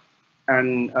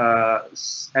 And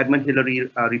Edmund Hillary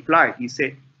replied, he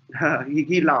said,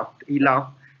 he laughed,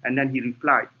 and then he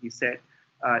replied, he said,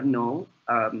 no,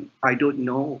 I don't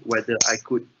know whether I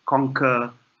could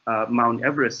conquer Mount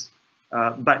Everest.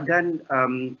 But then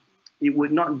it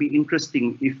would not be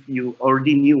interesting if you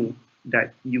already knew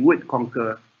that you would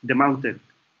conquer the mountain.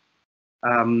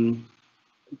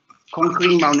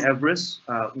 Conquering Mount Everest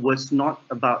was not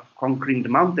about conquering the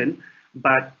mountain,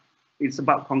 but it's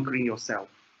about conquering yourself.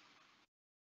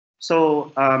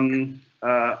 So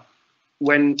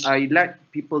when I let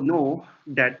people know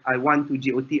that I want to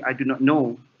GOT, I do not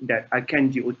know that I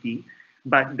can GOT.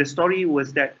 But the story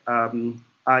was that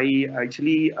I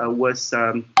actually was,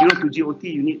 to GOT,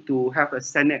 you need to have a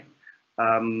Senate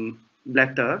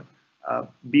letter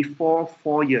before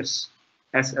 4 years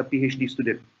as a PhD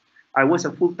student. I was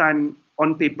a full-time,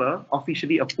 on paper,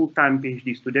 officially a full-time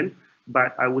PhD student,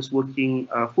 but I was working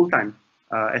full-time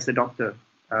as a doctor.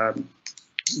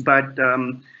 But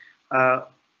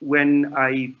when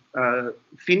I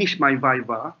finished my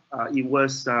Viva, it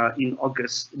was in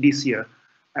August this year.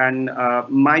 And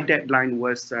my deadline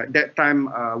was, that time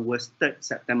was 3rd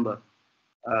September.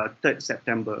 3rd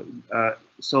September.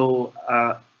 So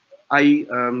I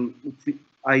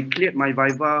cleared my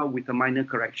Viva with a minor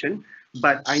correction,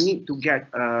 but I need to get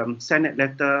Senate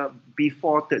letter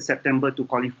before 3rd September to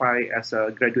qualify as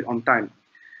a graduate on time.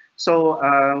 So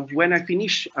when I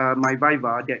finished my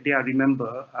Viva, that day I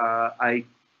remember, I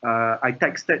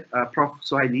texted Prof.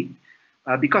 Suhaily,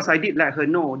 because I did let her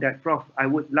know that, Prof, I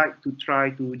would like to try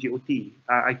to GOT.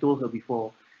 I told her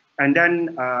before. And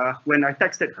then when I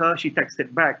texted her, she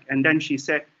texted back. And then she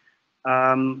said,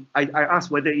 I asked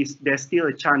whether there's still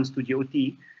a chance to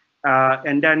GOT.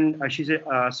 And then she said,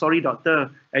 sorry,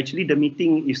 doctor, actually the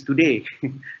meeting is today,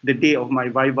 the day of my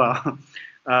Viva,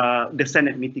 the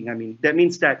Senate meeting, I mean. That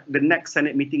means that the next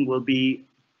Senate meeting will be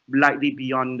likely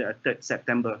beyond 3rd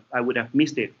September. I would have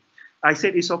missed it. I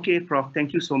said, it's okay, Prof.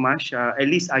 Thank you so much. At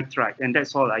least I tried, and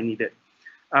that's all I needed.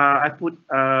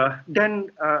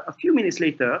 Then a few minutes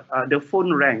later, the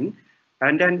phone rang,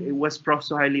 and then it was Prof.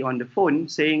 Suhaily on the phone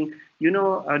saying, you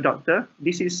know, doctor,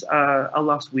 this is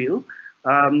Allah's will.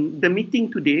 The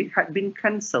meeting today had been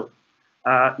cancelled.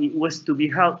 It was to be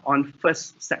held on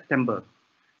 1st September.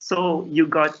 So you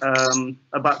got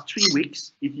about 3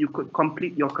 weeks. If you could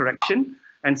complete your correction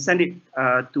and send it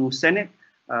to Senate,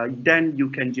 then you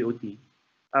can GOT.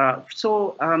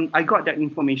 So I got that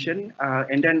information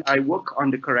and then I work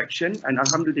on the correction, and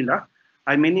Alhamdulillah,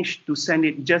 I managed to send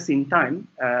it just in time.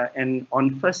 And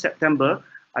on 1st September,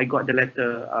 I got the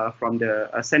letter from the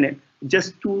Senate,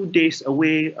 just 2 days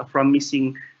away from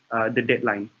missing the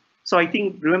deadline. So I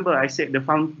think, remember I said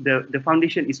the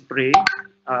foundation is prayer.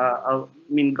 I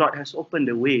mean, God has opened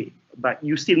the way, but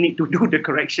you still need to do the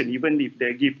correction, even if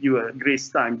they give you a grace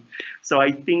time. So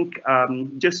I think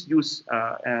just use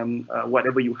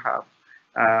whatever you have,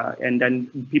 and then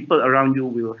people around you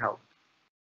will help.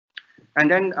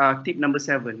 And then tip number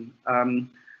 7,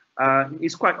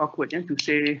 it's quite awkward to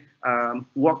say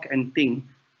walk and think.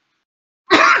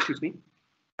 Excuse me.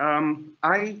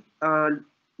 I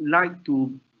like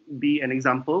to be an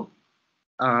example,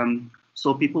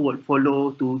 so people would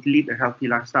follow to lead a healthy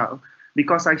lifestyle.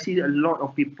 Because I see a lot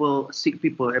of people, sick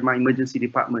people at my emergency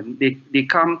department. They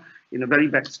come in a very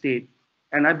bad state,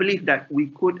 and I believe that we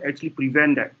could actually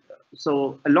prevent that.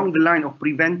 So along the line of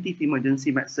preventive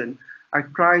emergency medicine, I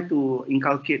try to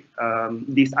inculcate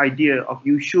this idea of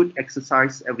you should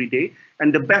exercise every day,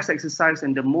 and the best exercise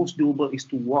and the most doable is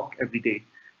to walk every day.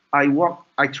 I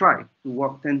try to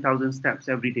walk 10,000 steps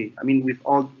every day. I mean, with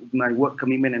all my work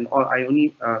commitment and all, I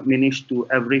only managed to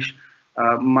average,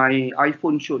 my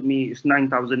iPhone showed me it's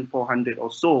 9,400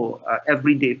 or so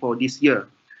every day for this year.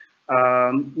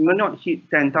 We're not hit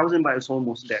 10,000, but it's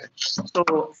almost there.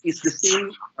 So it's the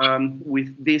same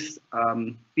with this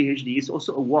PhD. It's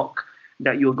also a walk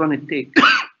that you're going to take.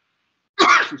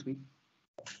 Excuse me.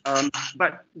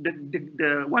 But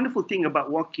the wonderful thing about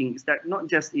walking is that not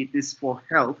just it is for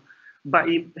health, but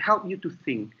it helps you to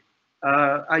think.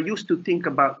 I used to think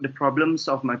about the problems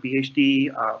of my PhD,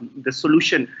 the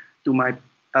solution to my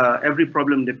every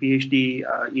problem the PhD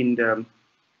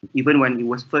even when it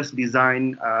was first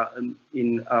designed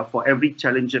for every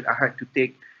challenge that I had to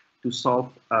take to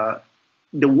solve.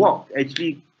 The walk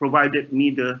actually provided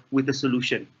me with the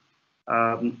solution.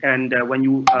 And when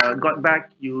you got back,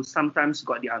 you sometimes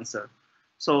got the answer.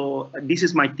 So this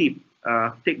is my tip,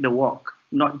 take the walk,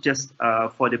 not just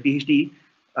for the PhD,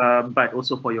 but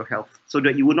also for your health, so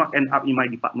that you will not end up in my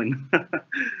department.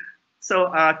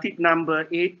 So tip number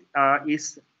 8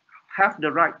 is have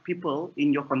the right people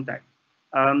in your contact.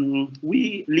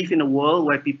 We live in a world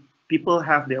where people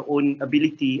have their own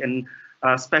ability and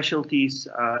specialties,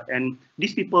 and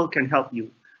these people can help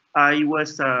you. I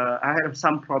had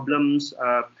some problems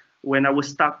when I was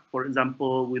stuck, for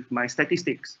example, with my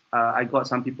statistics. I got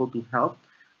some people to help.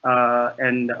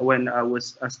 And when I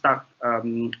was stuck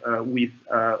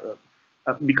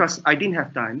because I didn't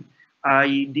have time,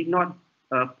 I did not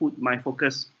put my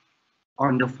focus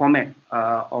on the format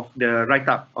of the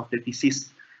write-up of the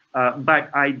thesis. But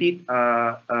I did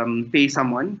pay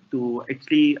someone to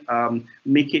actually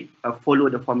make it follow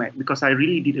the format, because I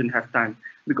really didn't have time.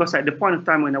 Because at the point of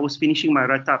time when I was finishing my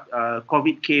write-up,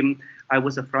 COVID came, I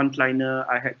was a frontliner,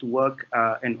 I had to work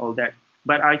and all that.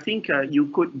 But I think you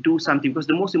could do something, because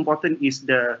the most important is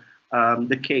the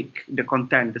cake, the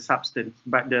content, the substance.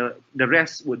 But the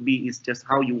rest would be is just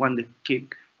how you want the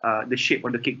cake, the shape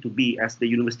of the cake to be as the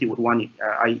university would want it,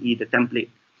 i.e. the template.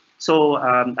 So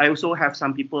I also have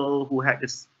some people who had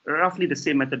roughly the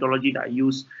same methodology that I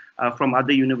use from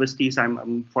other universities.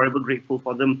 I'm forever grateful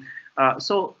for them.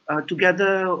 So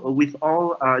together with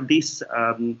all this,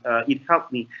 it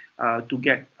helped me to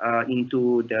get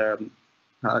into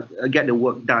get the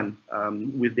work done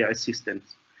with their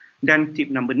assistance. Then tip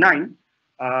number 9.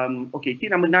 Okay,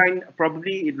 tip number 9,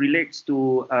 probably it relates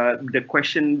to the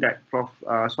question that Prof.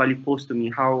 Suhaily posed to me,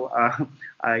 how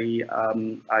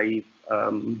I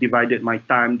divided my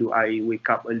time. Do I wake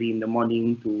up early in the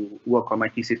morning to work on my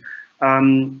thesis?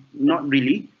 Not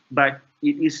really, but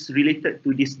it is related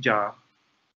to this jar.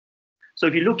 So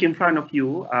if you look in front of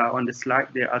you on the slide,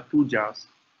 there are 2 jars.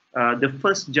 The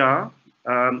first jar,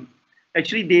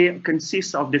 actually they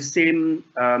consist of the same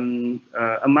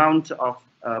amount of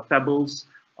pebbles,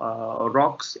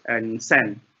 rocks and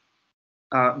sand.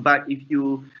 But if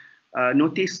you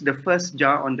notice the first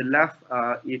jar on the left,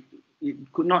 it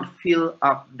could not fill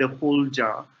up the whole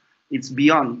jar. It's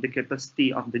beyond the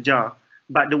capacity of the jar.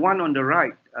 But the one on the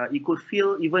right, it could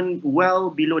fill even well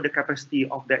below the capacity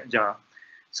of that jar.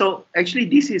 So actually,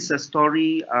 this is a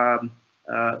story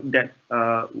that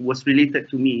was related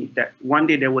to me. That one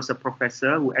day there was a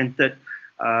professor who entered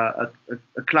a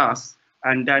class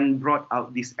and then brought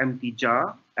out this empty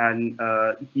jar, and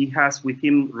he has with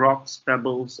him rocks,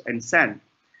 pebbles, and sand.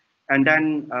 And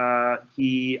then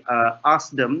he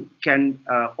asked them, can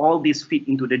all this fit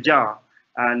into the jar?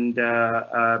 And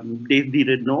they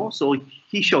didn't know, so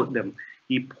he showed them.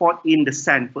 He poured in the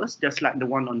sand first, just like the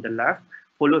one on the left,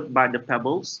 followed by the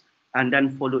pebbles, and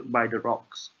then followed by the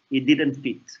rocks. It didn't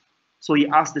fit. So he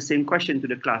asked the same question to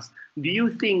the class. Do you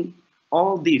think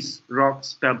all these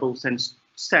rocks, pebbles, and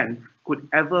sand could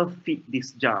ever fit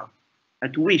this jar?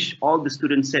 And to which all the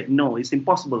students said, no, it's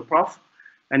impossible, Prof.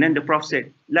 And then the Prof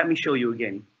said, let me show you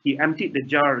again. He emptied the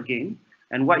jar again.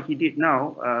 And what he did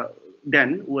now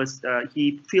then was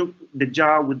he filled the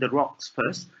jar with the rocks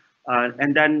first,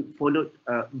 and then followed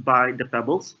by the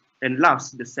pebbles, and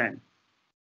last the sand.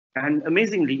 And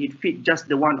amazingly, it fit just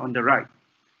the one on the right.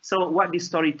 So what this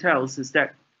story tells is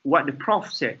that what the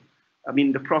Prof said, I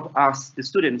mean, the Prof asked the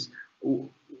students,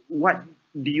 what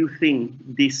do you think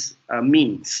this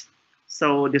means?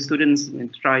 So the students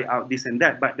try out this and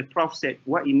that, but the Prof said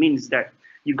what it means is that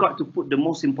you got to put the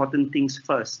most important things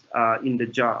first in the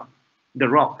jar, the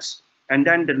rocks, and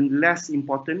then the less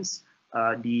important,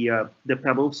 the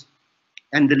pebbles,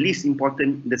 and the least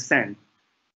important, the sand,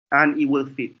 and it will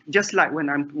fit. Just like when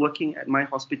I'm working at my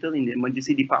hospital in the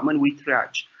emergency department, we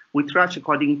triage. We triage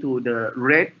according to the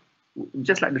red,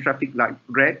 just like the traffic light,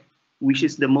 red, which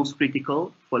is the most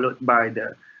critical, followed by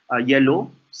the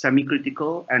yellow,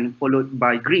 semi-critical, and followed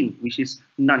by green, which is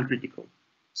non-critical.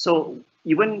 So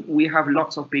even we have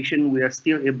lots of patients, we are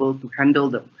still able to handle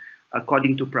them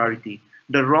according to priority.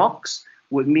 The rocks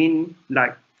would mean,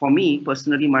 like, for me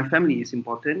personally, my family is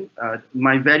important,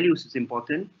 my values is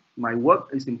important, my work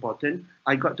is important.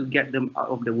 I got to get them out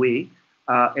of the way,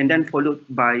 and then followed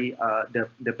by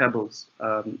the pebbles.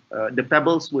 The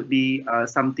pebbles would be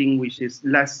something which is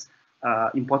less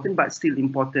important, but still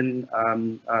important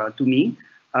to me.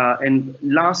 And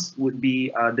last would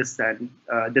be the sand.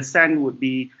 The sand would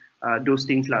be those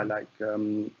things like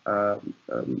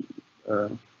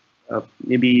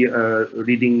maybe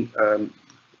reading,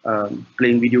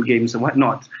 playing video games and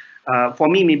whatnot. For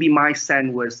me, maybe my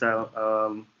sand was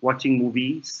watching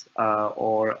movies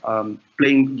or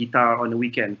playing guitar on the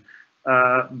weekend.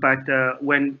 But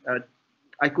when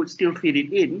I could still fit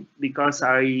it in, because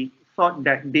I thought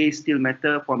that they still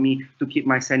matter for me to keep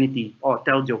my sanity or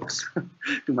tell jokes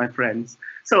to my friends.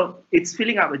 So it's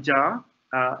filling up a jar,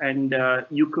 and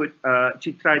you could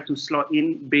try to slot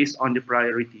in based on the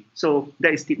priority. So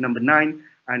that is tip number 9,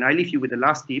 and I leave you with the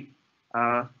last tip.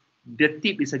 The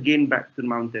tip is again back to the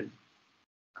mountain.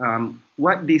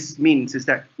 What this means is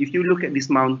that if you look at this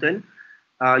mountain,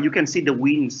 you can see the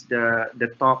winds,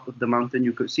 the top of the mountain.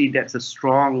 You could see that's a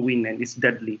strong wind and it's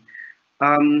deadly.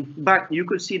 But you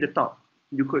could see the top.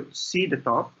 You could see the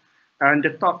top, and the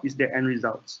top is the end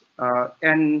results.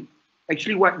 And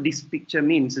actually what this picture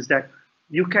means is that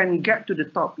you can get to the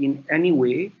top in any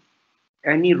way,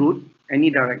 any route,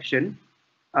 any direction,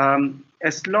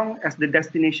 as long as the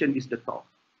destination is the top.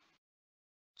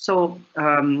 So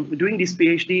doing this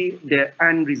PhD, the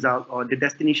end result or the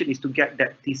destination is to get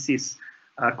that thesis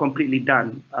completely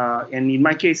done. And in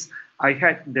my case, I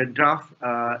had the draft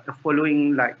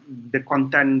following like the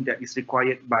content that is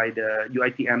required by the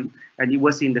UiTM, and it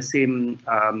was in the same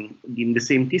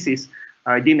thesis.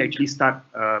 I didn't actually start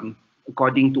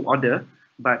according to order,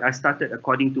 but I started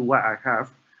according to what I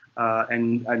have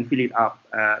and fill it up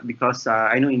because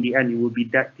I know in the end it will be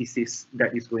that thesis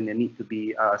that is going to need to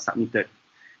be submitted.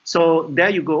 So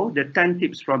there you go, the 10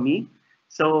 tips from me.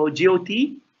 So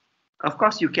GOT, of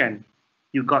course you can.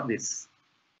 You got this.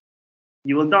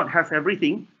 You will not have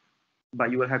everything, but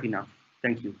you will have enough.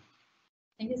 Thank you.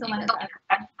 Thank you so much.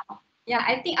 Yeah,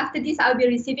 I think after this, I'll be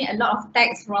receiving a lot of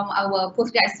texts from our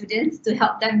postgrad students to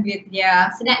help them with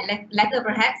their SNET letter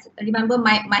perhaps. Remember,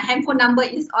 my handphone number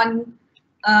is on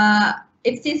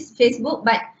IPSis Facebook,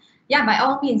 but yeah, by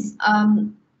all means,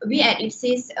 we at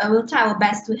IPSis will try our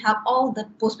best to help all the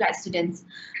postgrad students.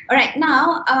 All right,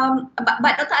 now,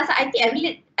 but Dr. Asa, I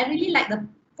think I really like the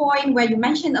point where you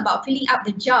mentioned about filling up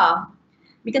the jar,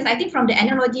 because I think from the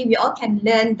analogy we all can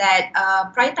learn that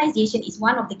prioritization is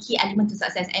one of the key elements to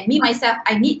success. And me myself,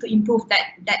 I need to improve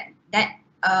that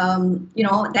you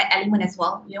know, that element as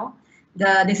well. You know,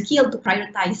 the skill to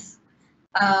prioritize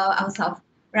ourselves,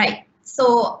 right?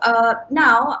 So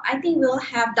now I think we'll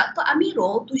have Dr.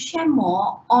 Amirul to share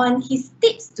more on his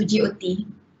tips to GOT.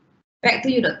 Back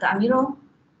to you, Dr. Amirul.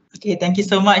 Okay, thank you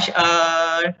so much,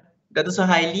 Dr.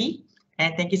 Suhaily,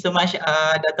 and thank you so much,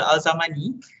 Dr.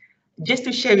 Alzamani. just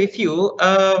to share with you,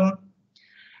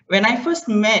 when I first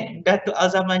met Datuk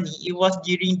Alzamani, it was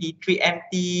during the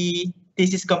 3MT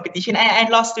thesis competition, and I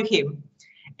lost to him.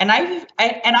 And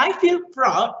I feel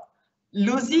proud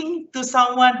losing to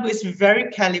someone who is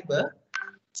very caliber,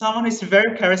 someone who is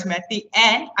very charismatic,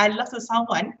 and I lost to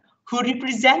someone who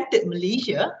represented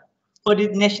Malaysia for the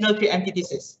national 3MT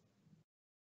thesis.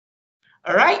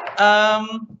 All right.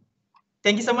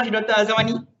 Thank you so much, Dr.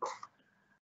 Alzamani.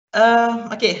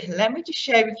 Okay, let me just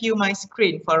share with you my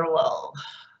screen for a while.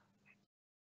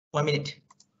 1 minute.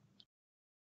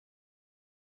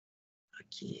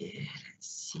 Okay, let's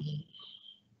see.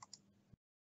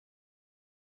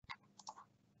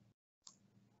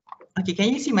 Okay, can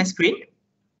you see my screen?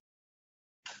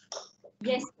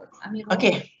 Yes, Amirul.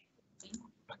 Okay.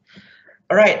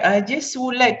 All right, I just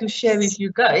would like to share with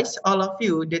you guys, all of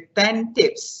you, the 10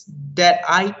 tips that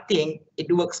I think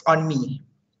it works on me.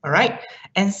 All right,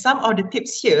 and some of the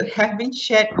tips here have been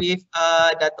shared with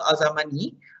Datuk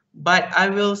Alzamani, but I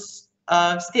will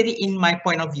state it in my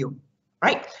point of view.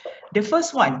 Right, the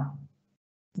first one,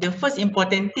 the first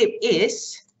important tip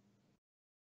is,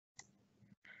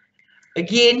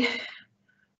 again,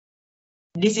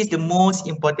 this is the most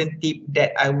important tip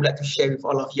that I would like to share with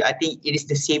all of you. I think it is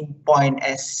the same point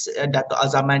as Datuk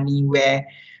Alzamani, where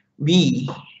we,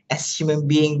 as human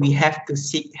beings, we have to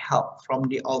seek help from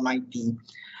the Almighty.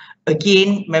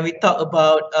 Again, when we talk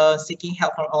about seeking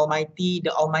help from Almighty,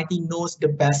 the Almighty knows the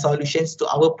best solutions to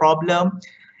our problem.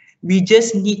 We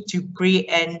just need to pray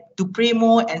and to pray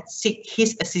more and seek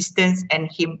His assistance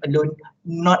and Him alone,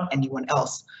 not anyone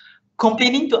else.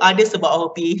 Complaining to others about our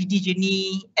PhD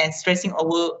journey and stressing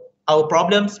over our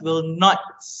problems will not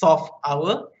solve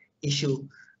our issue.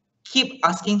 Keep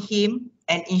asking Him,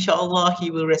 and inshallah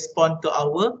He will respond to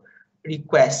our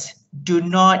request. Do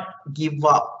not give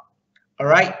up. All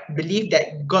right, believe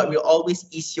that God will always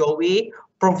ease your way,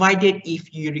 provided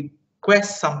if you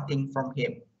request something from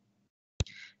Him.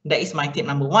 That is my tip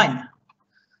number 1.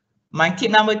 My tip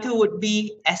number 2 would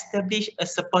be establish a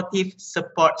supportive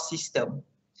support system.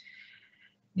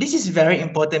 This is very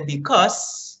important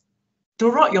because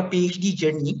throughout your PhD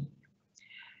journey,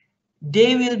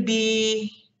 they will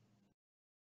be,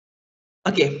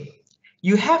 okay,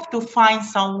 you have to find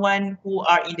someone who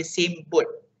are in the same boat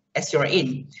as you're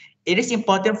in. It is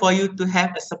important for you to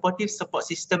have a supportive support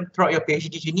system throughout your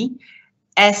PhD journey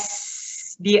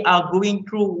as they are going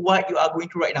through what you are going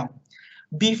through right now.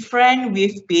 Be friend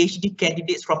with PhD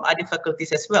candidates from other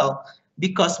faculties as well,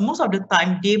 because most of the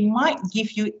time they might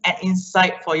give you an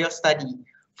insight for your study.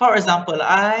 For example,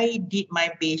 I did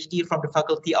my PhD from the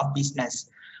Faculty of Business.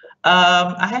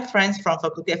 I have friends from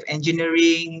Faculty of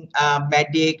Engineering,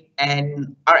 Medic,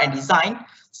 and Art and Design.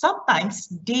 Sometimes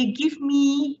they give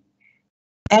me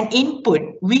an input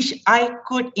which I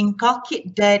could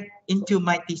inculcate that into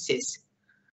my thesis.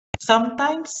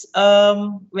 Sometimes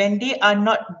when they are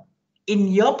not in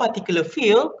your particular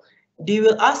field, they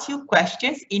will ask you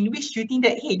questions in which you think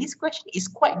that, hey, this question is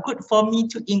quite good for me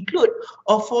to include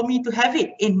or for me to have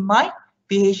it in my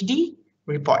PhD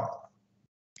report.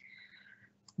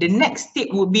 The next tip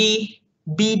would be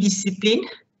disciplined,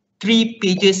 3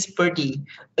 pages per day.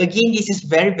 Again, this is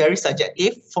very, very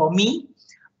subjective. For me,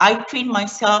 I train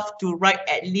myself to write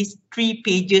at least 3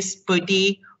 pages per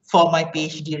day for my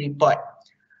PhD report.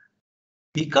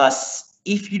 Because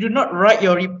if you do not write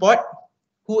your report,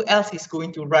 who else is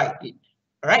going to write it?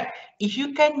 All right. If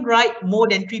you can write more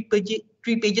than 3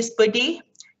 pages per day,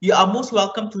 you are most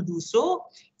welcome to do so.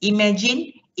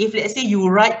 Imagine if, let's say, you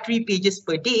write 3 pages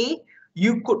per day,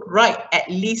 you could write at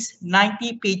least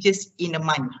 90 pages in a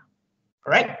month.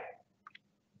 All right.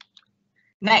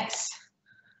 Next,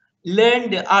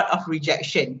 learn the art of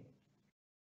rejection.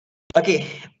 Okay.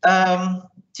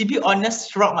 To be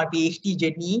honest, throughout my PhD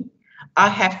journey, I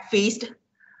have faced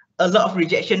a lot of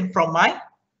rejection from my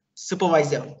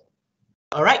supervisor.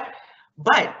 All right,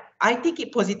 but I take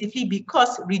it positively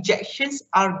because rejections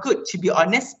are good, to be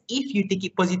honest, if you take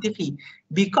it positively.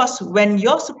 Because when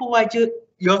your supervisor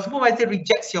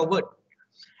rejects your work,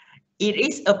 it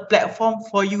is a platform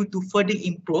for you to further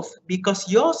improve, because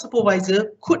your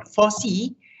supervisor could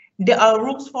foresee there are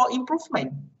rooms for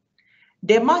improvement.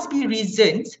 There must be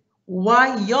reasons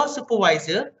why your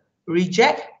supervisor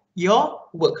reject your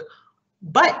work,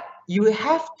 but you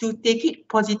have to take it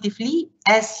positively,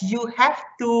 as you have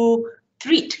to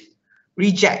treat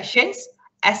rejections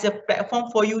as a platform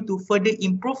for you to further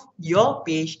improve your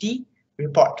PhD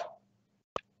report.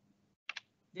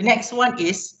 The next one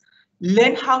is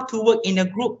learn how to work in a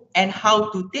group and how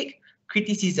to take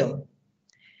criticism.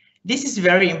 This is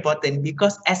very important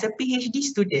because as a PhD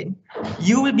student,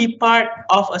 you will be part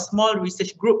of a small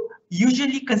research group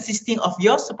usually consisting of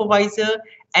your supervisor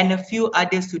and a few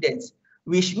other students,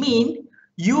 which means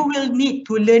you will need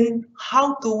to learn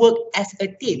how to work as a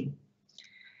team.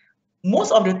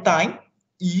 Most of the time,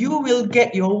 you will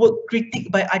get your work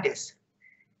critiqued by others.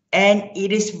 And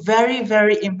it is very,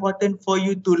 very important for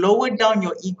you to lower down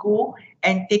your ego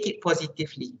and take it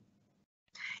positively.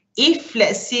 If,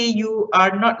 let's say, you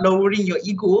are not lowering your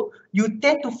ego, you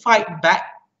tend to fight back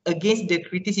against the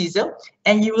criticism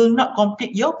and you will not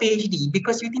complete your PhD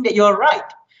because you think that you're right.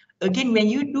 Again, when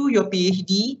you do your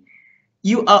PhD,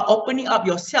 you are opening up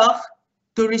yourself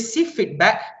to receive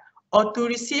feedback or to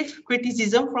receive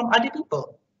criticism from other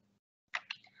people.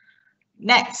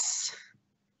 Next,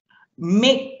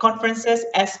 make conferences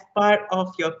as part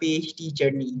of your PhD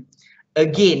journey.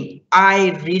 Again,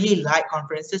 I really like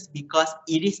conferences because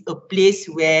it is a place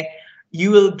where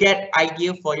you will get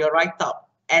idea for your write-up,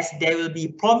 as there will be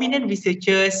prominent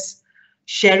researchers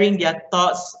sharing their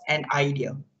thoughts and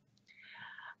idea.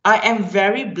 I am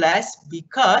very blessed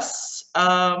because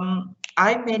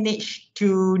I managed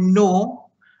to know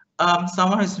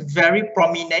someone who's very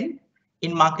prominent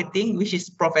in marketing, which is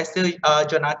Professor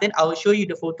Jonathan. I will show you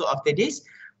the photo after this,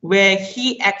 where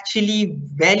he actually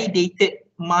validated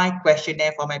my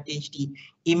questionnaire for my PhD.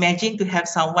 Imagine to have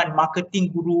someone,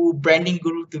 marketing guru, branding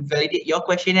guru, to validate your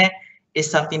questionnaire is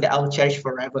something that I will cherish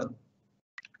forever.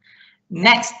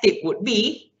 Next tip would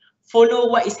be follow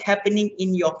what is happening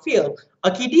in your field.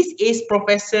 Okay, this is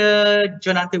Professor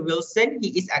Jonathan Wilson.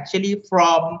 He is actually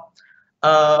from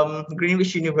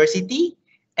Greenwich University,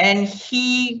 and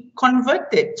he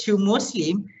converted to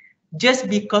Muslim just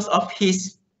because of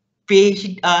his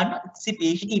PhD, not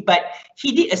PhD, but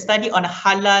he did a study on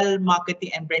halal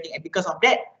marketing and branding, and because of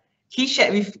that, he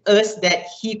shared with us that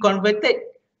he converted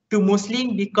to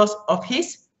Muslim because of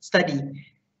his study.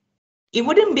 It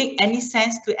wouldn't make any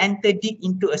sense to enter deep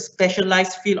into a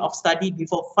specialized field of study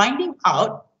before finding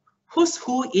out who's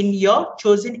who in your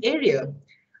chosen area.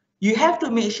 You have to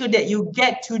make sure that you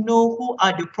get to know who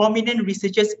are the prominent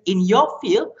researchers in your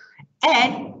field,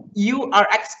 and you are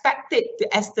expected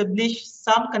to establish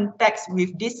some contacts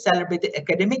with these celebrated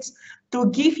academics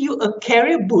to give you a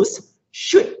career boost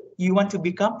should you want to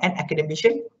become an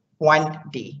academician one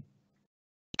day.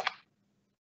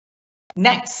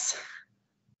 Next,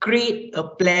 create a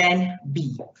plan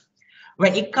B.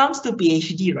 When it comes to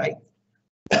PhD, right?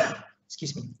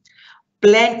 Excuse me.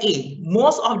 Plan A,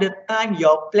 most of the time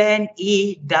your plan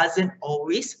A doesn't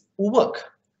always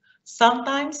work.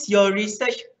 Sometimes your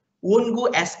research won't go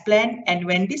as planned, and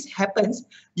when this happens,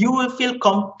 you will feel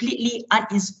completely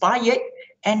uninspired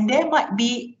and there might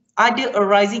be other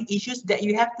arising issues that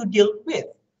you have to deal with.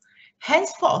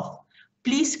 Henceforth,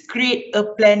 please create a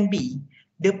plan B.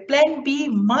 The plan B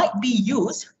might be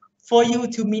used for you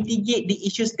to mitigate the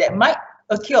issues that might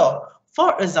occur.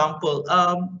 For example,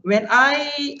 when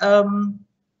I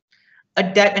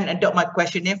adapt and adopt my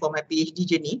questionnaire for my PhD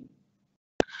journey,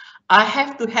 I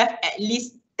have to have at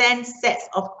least 10 sets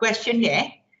of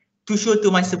questionnaire to show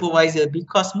to my supervisor,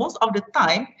 because most of the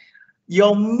time,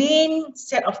 your main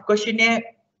set of questionnaire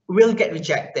will get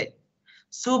rejected.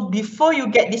 So before you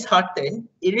get disheartened,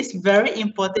 it is very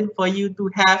important for you to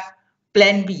have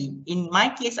plan B. In my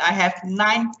case, I have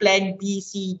 9 plan B,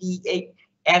 C, D, E,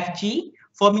 F, G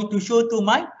for me to show to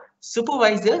my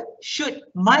supervisor should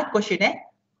my questionnaire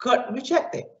got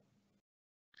rejected.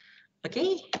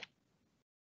 Okay.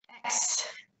 Next,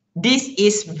 this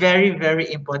is very,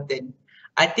 very important.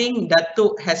 I think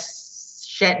Datuk has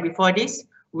shared before this,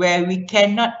 where we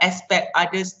cannot expect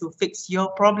others to fix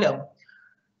your problem.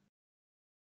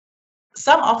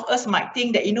 Some of us might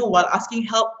think that, while asking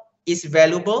help is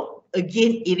valuable,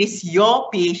 again, it is your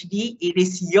PhD, it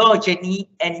is your journey,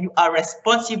 and you are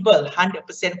responsible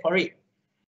 100% for it.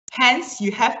 Hence,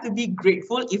 you have to be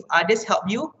grateful if others help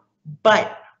you,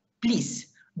 but please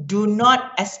do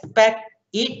not expect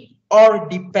it or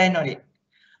depend on it.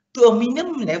 To a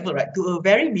minimum level, right? To a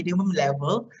very minimum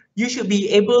level, you should be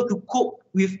able to cope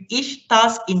with each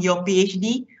task in your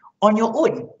PhD on your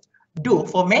own. Though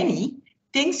for many,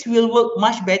 things will work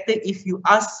much better if you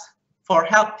ask for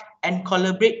help and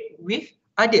collaborate with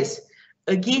others.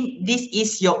 Again, this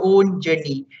is your own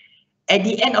journey. At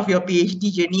the end of your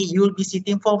PhD journey, you will be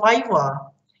sitting for Viva.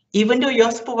 Even though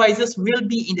your supervisors will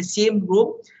be in the same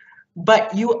room,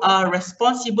 but you are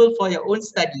responsible for your own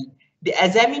study. The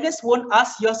examiners won't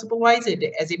ask your supervisor,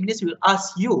 the examiners will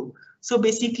ask you. So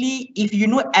basically, if you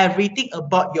know everything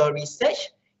about your research,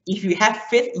 if you have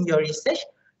faith in your research,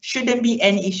 shouldn't be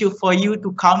any issue for you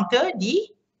to counter the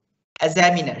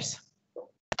examiners.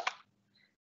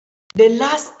 The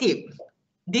last tip,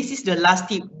 this is the last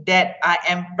tip that I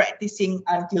am practicing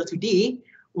until today,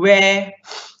 where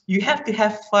you have to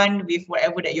have fun with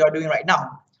whatever that you are doing right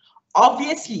now.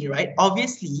 Obviously, right?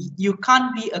 Obviously, you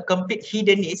can't be a complete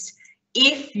hedonist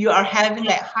if you are having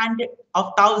like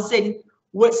 100,000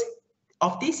 words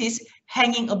of thesis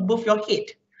hanging above your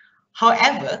head.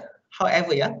 However,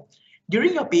 yeah,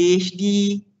 during your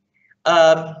PhD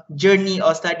journey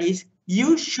or studies,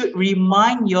 you should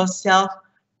remind yourself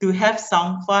to have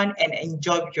some fun and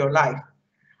enjoy your life.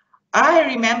 I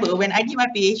remember when I did my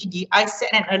PhD, I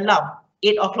set an alarm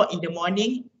 8 o'clock in the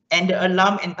morning, and the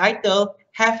alarm entitled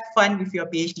 "Have fun with your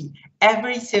PhD"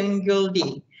 every single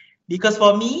day. Because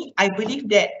for me, I believe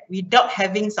that without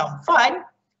having some fun,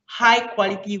 high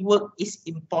quality work is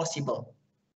impossible.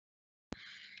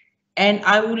 And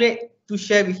I would like to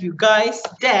share with you guys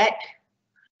that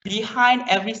behind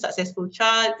every successful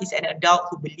child is an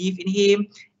adult who believes in him,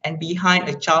 and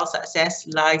behind a child's success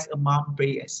lies a mom's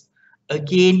prayers.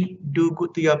 Again, do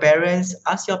good to your parents.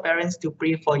 Ask your parents to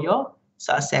pray for your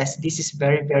success. This is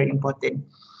very, very important.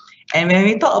 And when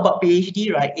we talk about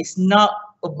PhD, right, it's not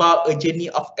about a journey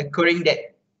of acquiring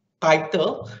that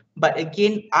title, but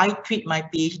again, I treat my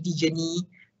PhD journey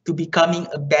to becoming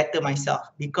a better myself,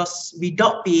 because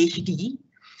without PhD,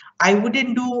 I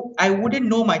wouldn't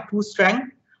know my true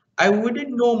strength. I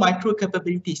wouldn't know my true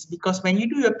capabilities, because when you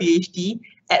do your PhD,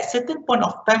 at certain point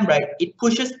of time, right, it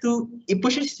pushes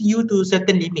you to a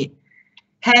certain limit.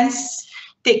 Hence,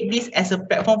 take this as a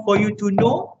platform for you to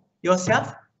know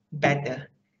yourself better.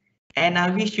 And I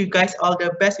wish you guys all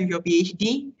the best with your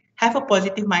PhD. Have a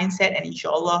positive mindset, and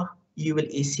inshallah, you will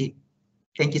ace it.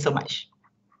 Thank you so much.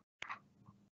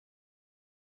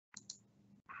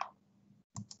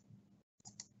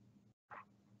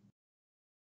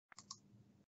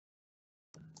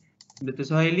 Dr.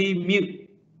 Suhaily mute.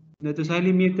 Dr.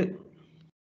 Suhaily muted.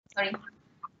 Sorry.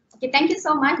 Okay, thank you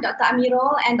so much, Dr.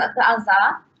 Amirul and Dr.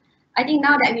 Alza. I think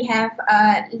now that we have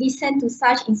listened to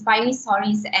such inspiring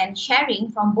stories and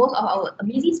sharing from both of our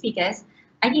amazing speakers,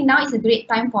 I think now is a great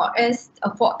time for us.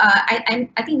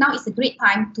 I think now is a great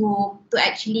time to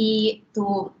actually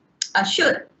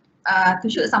shoot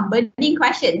some burning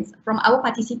questions from our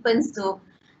participants to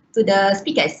the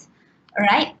speakers. All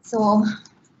right, so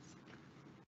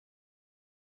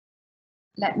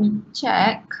let me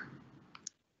check.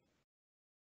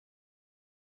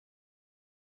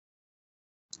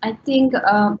 I think,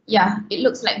 yeah, it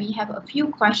looks like we have a few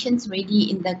questions ready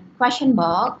in the question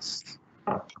box.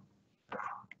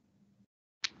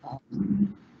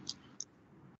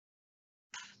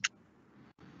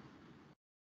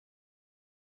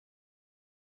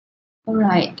 All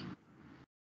right.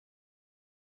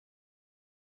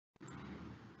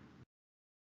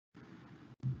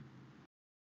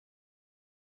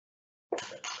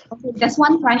 Okay, just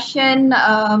one question.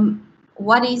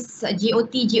 What is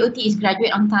GOT? GOT is graduate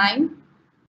on time.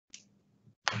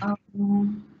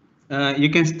 You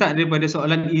can start daripada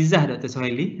soalan Izzah, Dr.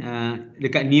 Suhaily.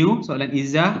 Dekat new, soalan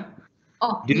Izzah.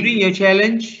 Oh, during your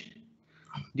challenge,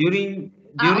 during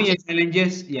okay. your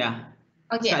challenges, yeah.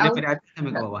 Okay, Start daripada atas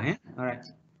sampai ke bawah, ya. Alright.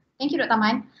 Thank you, Dr.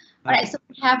 Man. Alright, so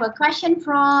we have a question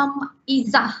from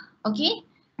Izzah. Okay,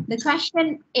 the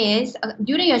question is,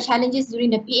 during your challenges during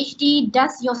the PhD,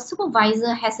 does your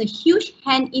supervisor has a huge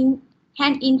hand in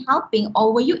helping,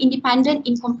 or were you independent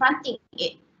in confronting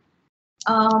it?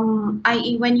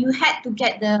 I.e., when you had to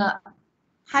get the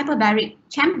hyperbaric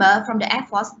chamber from the Air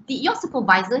Force, did your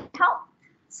supervisor help?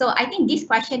 So I think this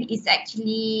question is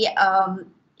actually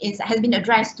has been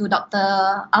addressed to Dr.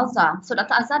 Alza. So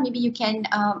Dr. Alza, maybe you can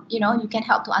you can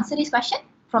help to answer this question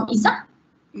from Izzah.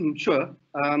 Sure.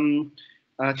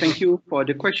 Thank you for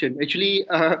the question. Actually,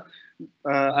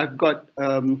 I've got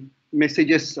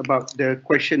messages about the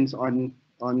questions on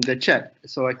the chat,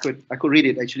 so I could read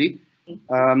it actually.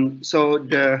 So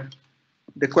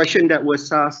the question that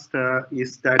was asked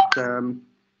is that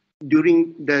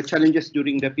during the challenges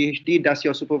during the PhD, does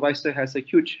your supervisor has a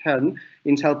huge hand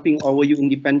in helping, or were you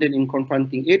independent in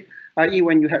confronting it? I.e.,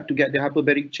 when you had to get the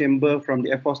hyperbaric chamber from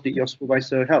the Air Force, did your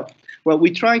supervisor help? Well,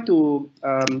 we try to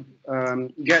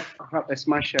get help as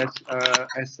much as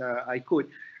I could,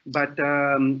 but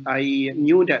I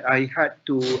knew that I had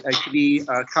to actually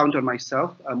count on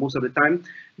myself most of the time,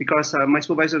 because my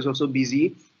supervisor is also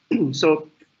busy. So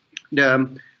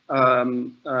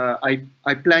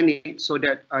I plan it so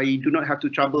that I do not have to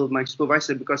trouble my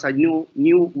supervisor, because I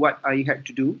knew what I had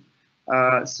to do.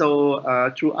 So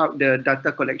throughout the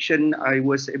data collection, I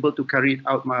was able to carry it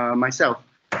out myself,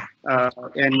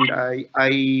 and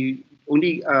I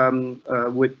only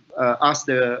would ask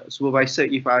the supervisor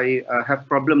if I have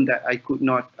problem that I could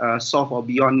not solve or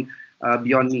beyond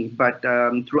me. But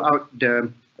throughout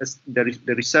the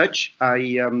research,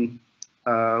 I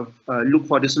look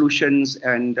for the solutions,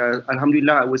 and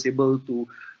Alhamdulillah, I was able to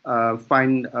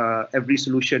find every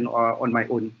solution on my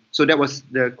own. So that was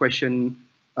the question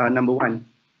number one.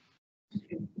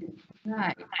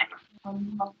 Right.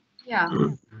 Yeah.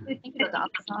 Thank you, Dr.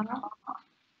 Azhar.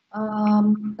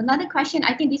 Another question,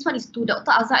 I think this one is to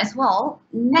Dr. Azhar as well.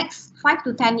 Next 5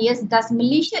 to 10 years, does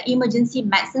Malaysia Emergency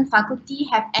Medicine Faculty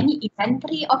have any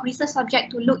inventory of research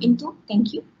subject to look into?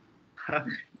 Thank you.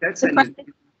 That's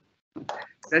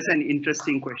an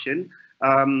interesting question.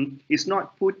 It's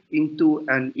not put into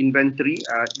an inventory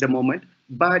at the moment,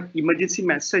 but emergency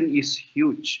medicine is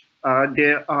huge.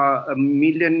 There are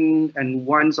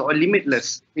 1,000,001 or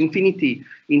limitless, infinity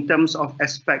in terms of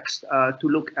aspects to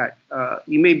look at.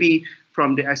 It may be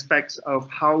from the aspects of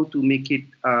how to make it,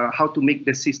 how to make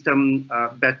the system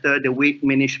better, the weight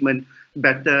management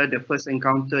better, the first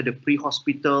encounter, the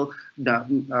pre-hospital, the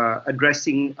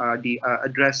addressing the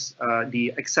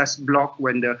access block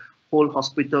when the whole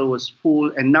hospital was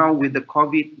full, and now with the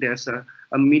COVID, there's a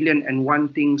 1,000,001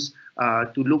 things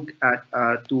to look at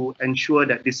to ensure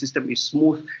that the system is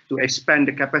smooth, to expand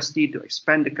the capacity, to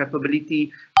expand the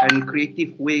capability, and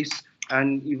creative ways,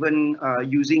 and even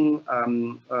using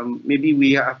maybe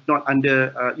we have not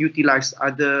utilized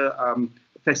other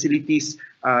facilities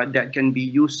that can be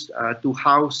used to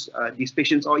house these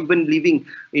patients, or even living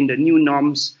in the new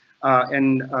norms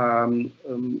and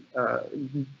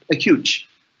acute.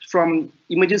 From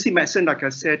emergency medicine, like I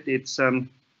said, it's a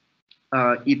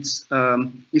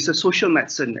social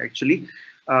medicine actually,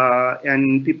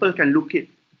 and people can look at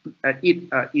it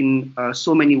in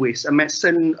so many ways. A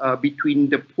medicine between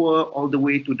the poor all the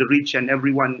way to the rich and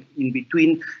everyone in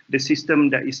between, the system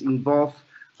that is involved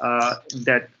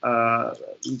that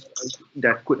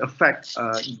could affect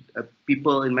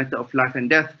people in matter of life and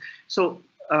death. So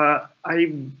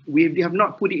we have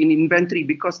not put it in inventory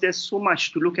because there's so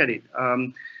much to look at it.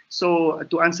 So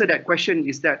to answer that question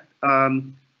is that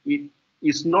it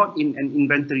is not in an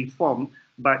inventory form,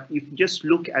 but if you just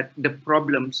look at the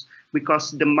problems,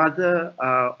 because the mother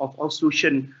of all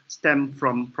solution stem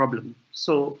from problem.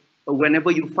 So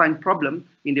whenever you find problem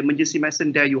in the emergency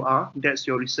medicine, there you are, that's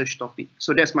your research topic.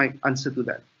 So that's my answer to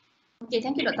that. Okay,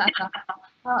 thank you, Dr.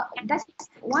 Azhar. That's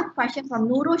one question from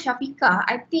Nurul Shafiqah.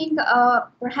 I think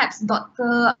perhaps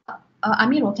Dr.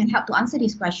 Amirul can help to answer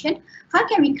this question. How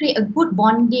can we create a good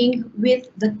bonding with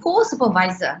the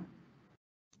co-supervisor?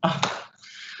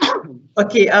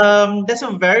 Okay, that's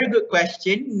a very good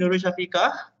question, Nurul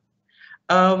Shafiqah.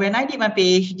 When I did my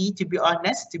PhD, to be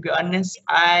honest,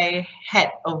 I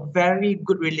had a very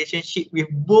good relationship with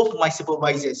both my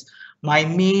supervisors, my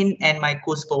main and my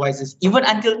co-supervisors. Even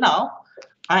until now,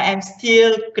 I am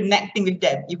still connecting with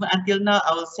them. Even until now,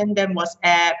 I will send them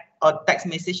WhatsApp or text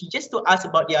message just to ask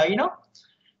about their,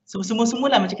 semua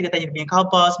lah macam kita tanya punya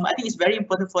khabar. I think it's very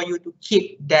important for you to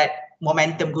keep that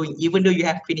momentum going, even though you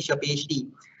have finished your PhD.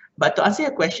 But to answer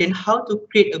your question, how to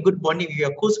create a good bonding with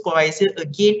your co-supervisor,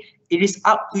 again, it is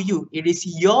up to you. It is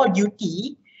your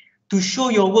duty to show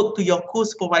your work to your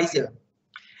co-supervisor.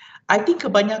 I think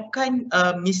kebanyakan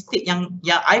mistake yang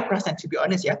I perasan, to be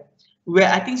honest,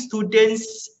 where I think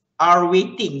students are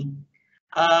waiting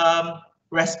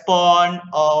respond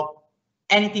or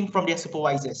anything from their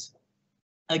supervisors.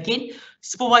 Again,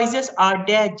 supervisors are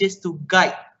there just to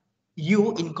guide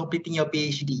you in completing your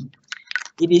PhD.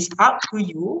 It is up to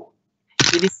you.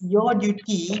 It is your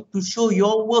duty to show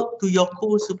your work to your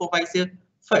co-supervisor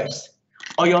first,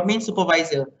 or your main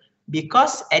supervisor,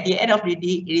 because at the end of the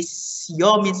day, it is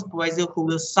your main supervisor who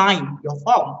will sign your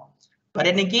form. But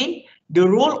then again, the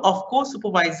role of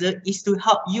co-supervisor is to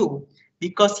help you,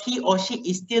 because he or she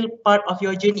is still part of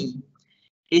your journey.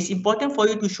 It is important for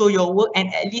you to show your work and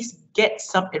at least get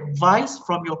some advice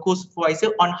from your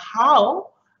co-supervisor on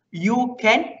how you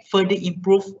can further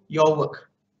improve your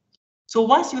work. So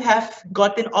once you have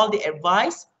gotten all the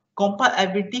advice, compile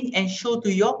everything and show to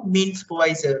your main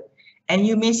supervisor. And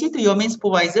you may say to your main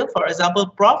supervisor, for example,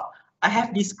 Prof, I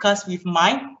have discussed with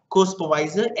my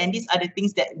co-supervisor and these are the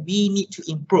things that we need to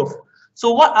improve.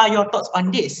 So what are your thoughts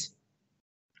on this?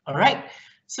 All right.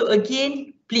 So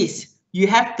again, please, you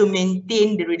have to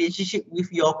maintain the relationship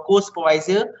with your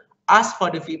co-supervisor, ask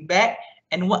for the feedback,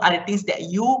 and what are the things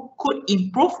that you could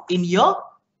improve in your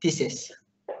thesis.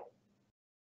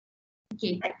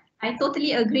 Okay, I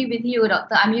totally agree with you,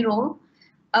 Dr. Amirul.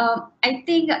 I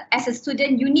think as a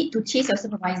student, you need to chase your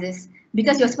supervisors,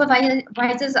 because your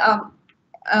supervisors are,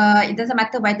 it doesn't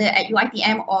matter whether at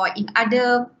UiTM or in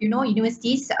other,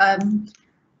 universities,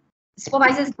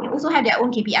 supervisors also have their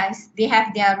own KPIs. They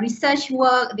have their research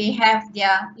work, they have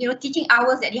their, teaching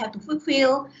hours that they have to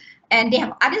fulfill. and they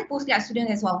have other postgrad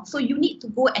students as well. So you need to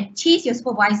go and chase your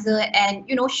supervisor and,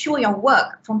 you know, show your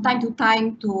work from time to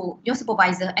time to your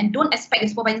supervisor, and don't expect your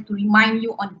supervisor to remind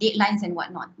you on deadlines and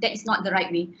whatnot. That is not the right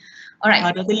way. All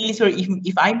right. Dr. Lily, sorry,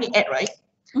 if I may add, right?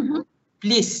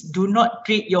 Please do not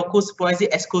treat your co-supervisor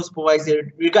as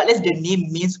co-supervisor. Regardless the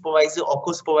name means supervisor or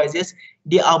co-supervisors,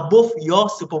 they are both your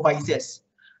supervisors.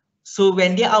 So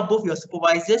when they are both your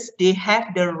supervisors, they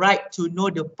have the right to know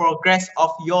the progress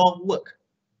of your work.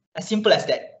 As simple as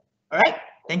that. All right?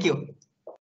 Thank you.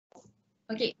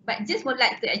 Okay, but just would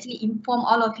like to actually inform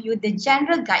all of you the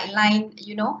general guideline,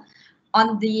 you know,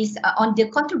 on this, on the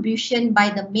contribution by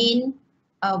the main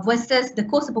versus the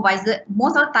co-supervisor.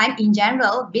 Most of the time, in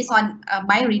general, based on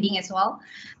my reading as well,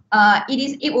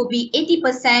 it will be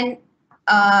 80%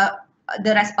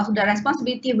 the rest of the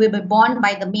responsibility will be borne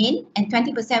by the main, and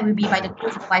 20% will be by the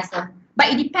co-supervisor.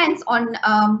 But it depends on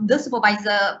the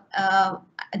supervisors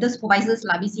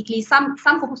lah. Basically, some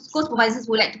co-supervisors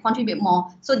would like to contribute more,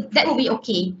 so that will be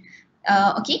okay.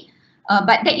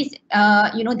 But that is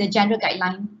you know, the general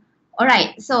guideline. All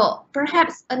right. So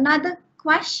perhaps another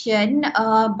question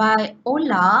by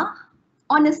Ola.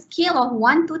 On a scale of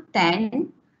 1 to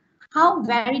 10, how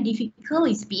very difficult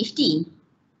is PhD?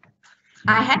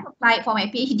 I have applied for my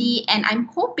PhD and I'm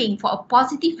hoping for a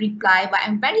positive reply, but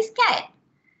I'm very scared.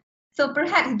 So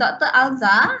perhaps Dr.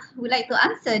 Alza would like to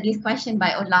answer this question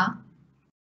by Ola.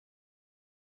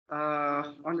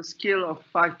 On a scale of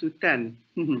 5 to 10,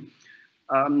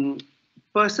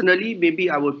 personally,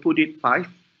 maybe I would put it 5,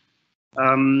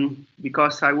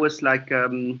 because I was like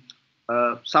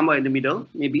somewhere in the middle,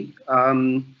 maybe.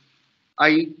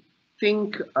 I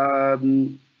think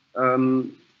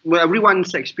well,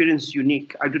 everyone's experience is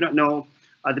unique. I do not know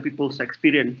other people's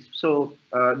experience. So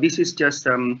this is just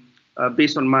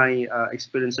based on my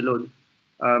experience alone.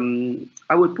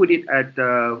 I would put it at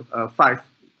 5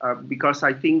 because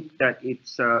I think that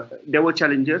it's there were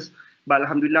challenges, but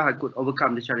Alhamdulillah I could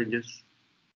overcome the challenges.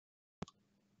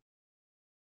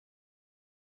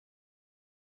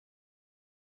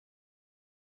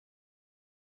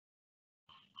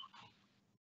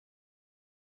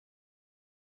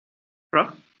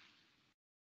 Prof?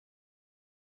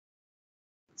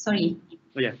 Sorry.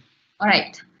 Oh, yeah. All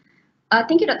right.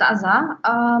 Thank you, Dr. Azhar.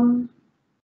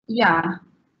 Yeah.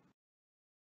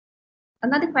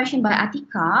 Another question by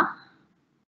Atika.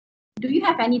 Do you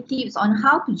have any tips on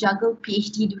how to juggle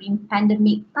PhD during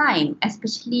pandemic time,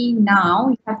 especially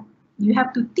now you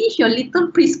have to teach your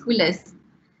little preschoolers,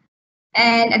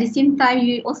 and at the same time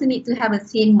you also need to have a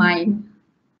sane mind?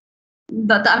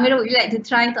 Dr. Amirul, would you like to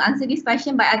try to answer this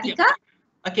question by Atika?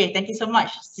 Okay, thank you so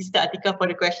much, Sister Atika, for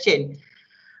the question.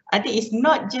 I think it's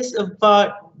not just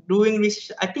about doing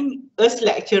research. I think as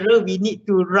lecturer, we need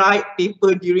to write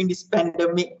paper during this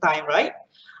pandemic time, right?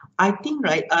 I think,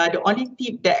 right, the only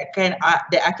tip that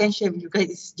I can share with you guys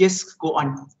is just go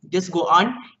on. Just go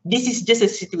on. This is just a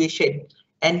situation,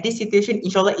 and this situation,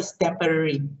 inshallah, is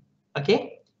temporary.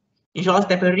 Okay, inshallah,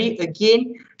 temporary.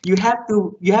 Again, you have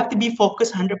to be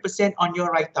focused 100% on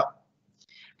your write-up.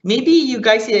 Maybe you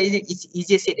guys say it's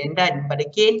easier said than done, but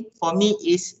again, for me,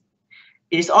 it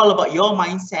is all about your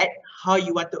mindset, how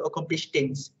you want to accomplish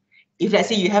things. If let's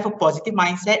say you have a positive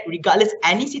mindset, regardless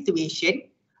any situation,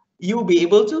 you will be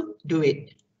able to do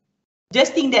it.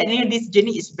 Just think that, you know, this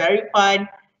journey is very fun.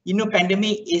 You know,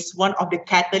 pandemic is one of the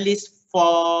catalysts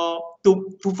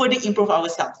to further improve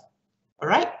ourselves. All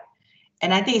right.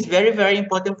 And I think it's very, very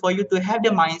important for you to have the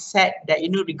mindset that, you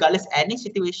know, regardless any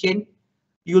situation,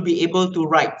 you'll be able to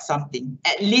write something.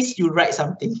 At least you write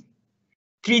something.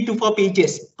 3 to 4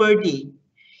 pages per day.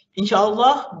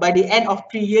 Inshallah, by the end of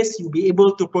 3 years, you'll be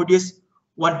able to produce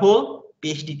one whole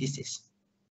PhD thesis.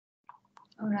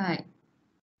 All right.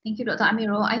 Thank you, Dr.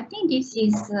 Amirul. I think this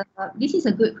is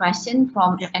a good question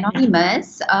from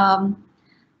Anonymous. I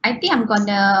think I'm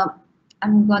gonna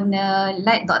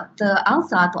let Dr.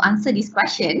 Alza to answer this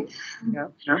question. Yeah.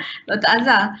 Dr.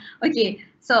 Alza. Okay.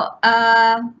 So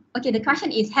okay, the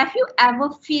question is, have you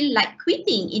ever feel like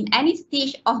quitting in any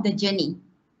stage of the journey?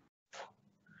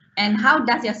 And how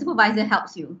does your supervisor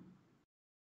helps you?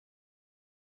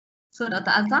 So Dr.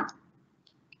 Alza,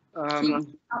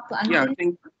 yeah,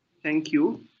 thank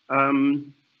you.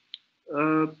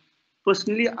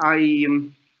 Personally,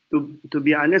 to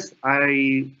be honest,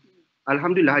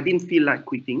 Alhamdulillah, I didn't feel like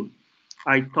quitting.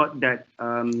 I thought that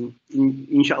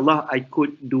inshallah I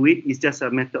could do it. It's just a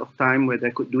matter of time whether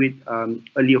I could do it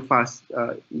early or fast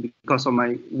because of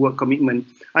my work commitment.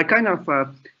 I kind of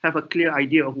have a clear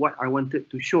idea of what I wanted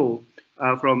to show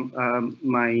from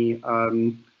my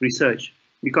research,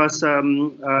 because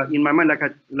in my mind,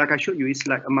 like I showed you, it's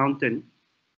like a mountain.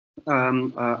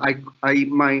 my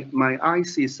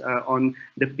eyes is on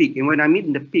the peak, and when I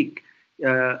mean the peak,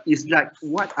 is like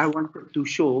what I wanted to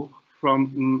show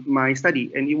from my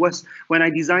study, and it was when I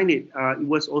designed it. It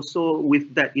was also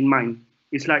with that in mind.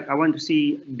 It's like I want to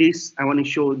see this. I want to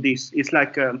show this. It's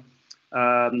like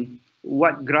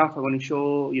what graph I want to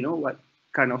show. You know, what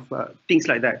kind of things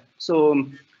like that. So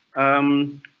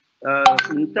in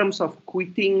terms of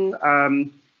quitting,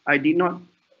 I did not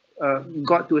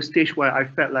got to a stage where I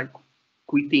felt like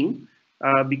quitting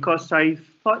because I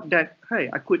thought that, hey,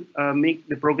 I could make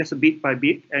the progress a bit by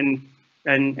bit, and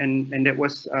that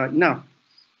was enough.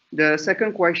 The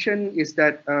second question is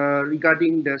that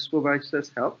regarding the supervisor's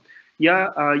help.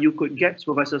 Yeah, you could get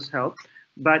supervisor's help,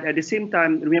 but at the same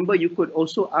time, remember, you could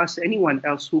also ask anyone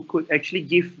else who could actually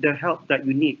give the help that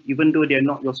you need, even though they're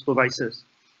not your supervisors.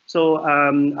 So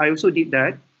I also did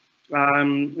that.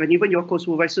 And even your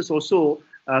co-supervisors also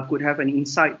could have an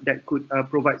insight that could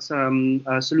provide some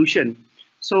solution.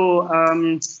 So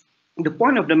the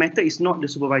point of the matter is not the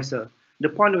supervisor. The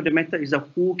point of the matter is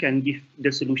who can give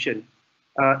the solution.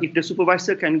 If the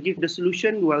supervisor can give the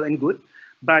solution, well and good.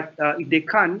 But if they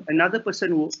can't, another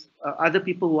person, other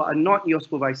people who are not your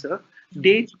supervisor,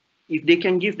 if they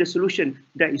can give the solution,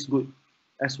 that is good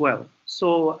as well.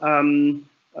 So I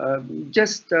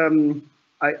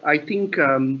think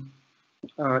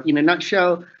in a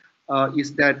nutshell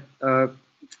is that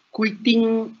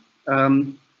quitting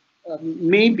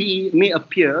may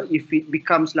appear if it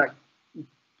becomes like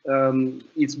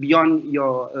it's beyond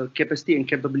your capacity and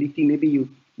capability. Maybe you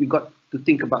got to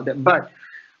think about that. But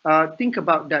think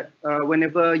about that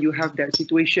whenever you have that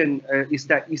situation. Is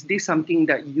this something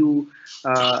that you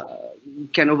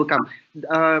can overcome?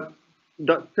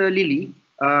 Dr. Lily,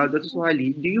 Dr.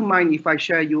 Suhaily, do you mind if I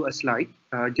share you a slide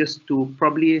just to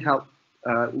probably help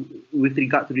with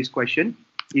regard to this question,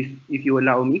 if you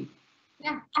allow me?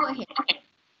 Yeah, go ahead.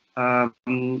 I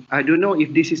don't know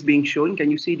if this is being shown.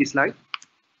 Can you see this slide?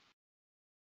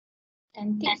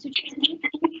 And tips to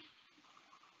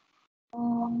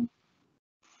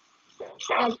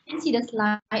yeah, you can see the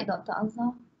slide, Dr.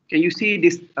 Alza. Can you see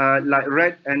this like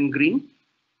red and green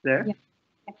there?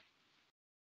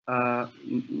 Yeah.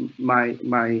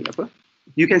 My apa?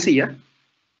 You can see, yeah?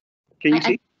 Can you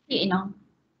see? I see it now.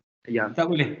 Yeah. Tak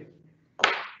boleh.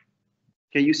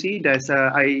 Can you see there's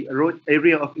I wrote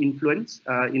area of influence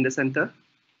in the center,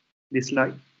 this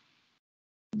slide?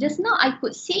 Just now I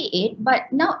could see it, but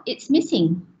now it's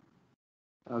missing.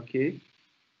 Okay.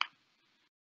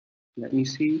 Let me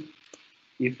see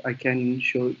if I can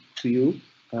show it to you.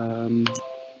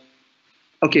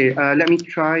 Okay, let me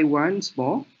try once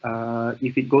more.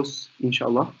 If it goes,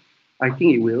 inshallah. I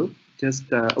think it will. Just,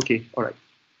 okay, all right.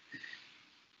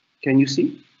 Can you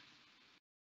see?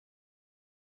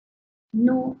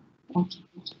 No. Okay.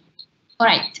 All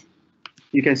right.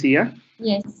 You can see, yeah?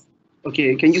 Yes.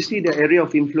 Okay, can you see the area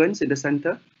of influence in the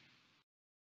center?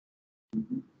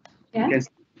 Yeah. You can see,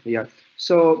 yeah.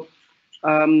 So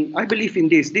I believe in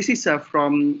this. This is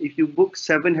from, if you book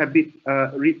 7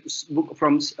 Habits, book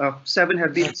from 7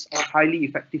 Habits of Highly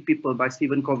Effective People by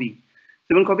Stephen Covey.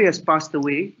 Stephen Covey has passed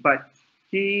away, but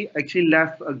he actually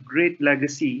left a great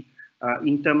legacy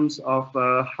in terms of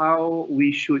how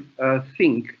we should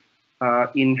think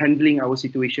in handling our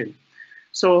situation.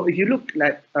 So if you look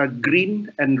at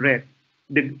green and red,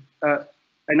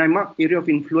 and I mark area of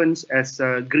influence as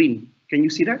green. Can you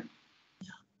see that?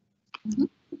 Mm-hmm.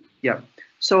 Yeah.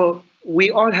 So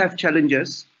we all have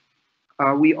challenges.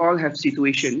 We all have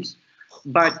situations.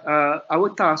 But our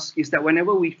task is that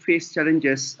whenever we face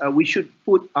challenges, we should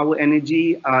put our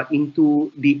energy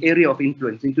into the area of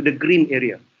influence, into the green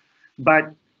area.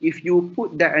 But if you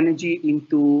put that energy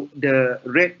into the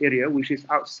red area, which is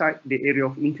outside the area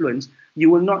of influence, you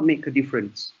will not make a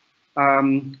difference.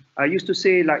 I used to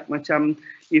say, like, macam,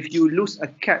 if you lose a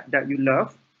cat that you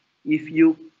love, if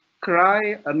you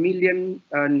cry a million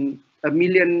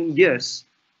years,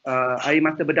 air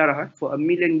mata berdarah, for a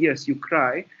million years you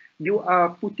cry, you are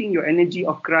putting your energy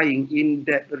of crying in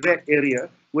that red area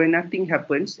where nothing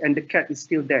happens and the cat is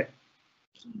still dead.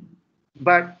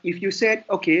 But if you said,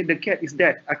 okay, the cat is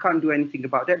dead, I can't do anything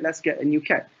about that, let's get a new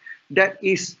cat. That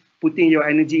is putting your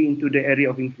energy into the area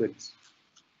of influence.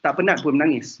 Tak penat pun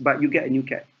menangis, but you get a new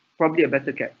cat, probably a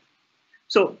better cat.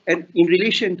 So, and in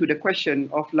relation to the question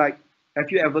of like,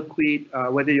 have you ever quit,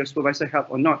 whether your supervisor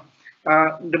helped or not,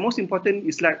 the most important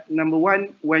is like, number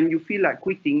one, when you feel like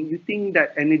quitting, you think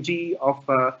that energy of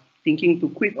thinking to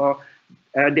quit or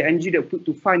the energy that put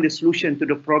to find the solution to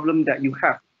the problem that you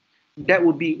have, that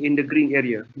would be in the green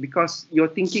area, because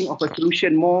you're thinking of a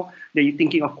solution more than you're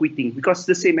thinking of quitting, because it's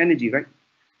the same energy, right?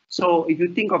 So if you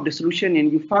think of the solution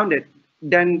and you found that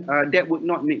then that would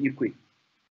not make you quit.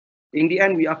 In the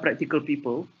end, we are practical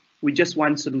people. We just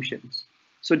want solutions.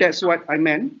 So that's what I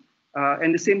meant.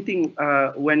 And the same thing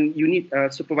when you need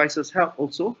supervisor's help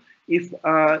also. If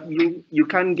you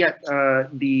can't get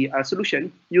the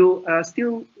solution, you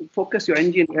still focus your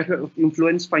energy and effort of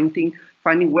influence finding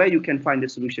where you can find the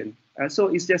solution. So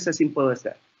it's just as simple as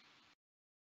that.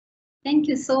 Thank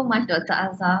you so much, Dr.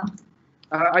 Azhar.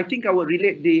 I think I will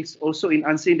relate this also in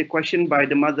answering the question by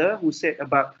the mother who said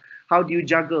about how do you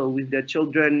juggle with the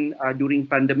children during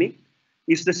pandemic.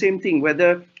 It's the same thing,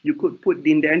 whether you could put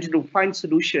in the energy to find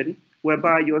solution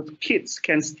whereby your kids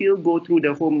can still go through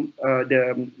the home,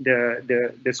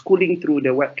 the schooling through the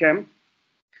webcam.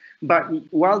 But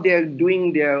while they're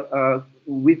doing their,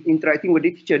 with interacting with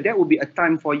the teacher, that will be a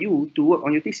time for you to work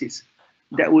on your thesis.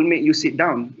 That will make you sit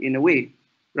down in a way,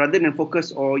 rather than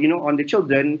focus or, on the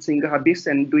children, sehingga habis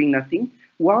and doing nothing.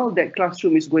 While that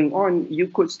classroom is going on, you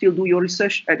could still do your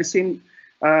research at the same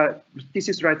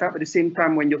thesis write-up at the same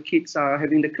time when your kids are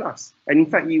having the class. And in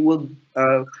fact, you will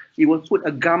put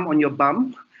a gum on your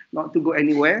bum, not to go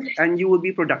anywhere, and you will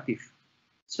be productive.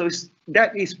 So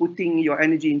that is putting your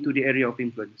energy into the area of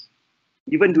influence,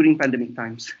 even during pandemic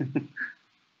times.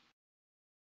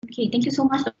 Okay, thank you so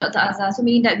much, Dr. Azhar. So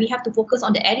meaning that we have to focus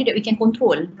on the area that we can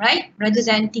control, right? Rather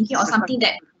than thinking of something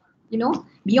that,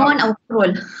 beyond our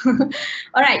control.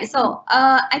 All right, so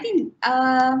I think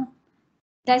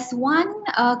there's one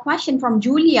question from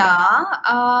Julia.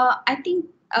 I think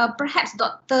perhaps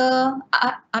Dr.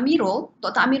 Amirul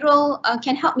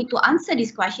can help me to answer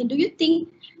this question. Do you think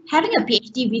having a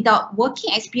PhD without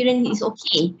working experience is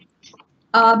okay?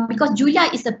 Because Julia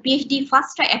is a PhD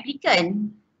fast-track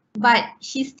applicant, but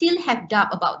she still have doubt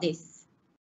about this.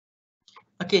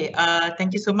 Okay,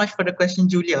 thank you so much for the question,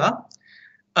 Julia.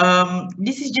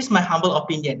 This is just my humble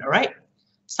opinion, all right?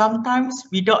 Sometimes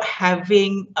without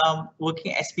having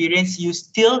working experience, you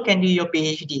still can do your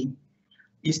PhD.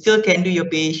 You still can do your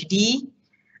PhD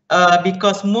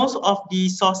because most of the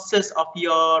sources of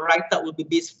your write-up will be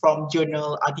based from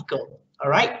journal article, all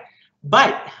right?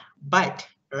 But,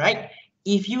 all right,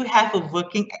 if you have a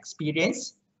working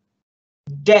experience,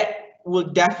 that will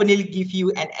definitely give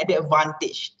you an added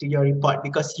advantage to your report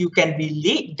because you can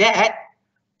relate that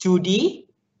to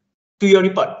your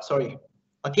report, sorry.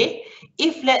 Okay,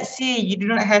 if let's say you do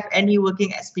not have any working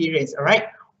experience, all right,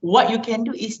 what you can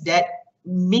do is that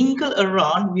mingle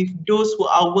around with those who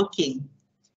are working.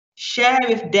 Share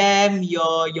with them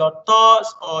your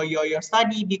thoughts or your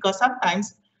study, because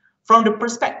sometimes from the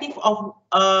perspective of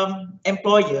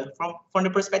employer, from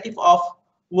the perspective of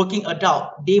working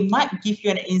adult, they might give you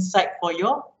an insight for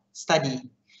your study.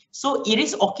 So it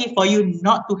is okay for you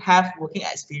not to have working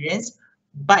experience,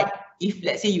 but if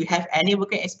let's say you have any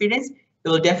working experience, it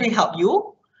will definitely help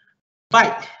you.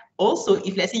 But also,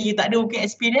 if let's say you tak ada working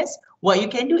experience, what you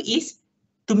can do is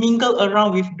to mingle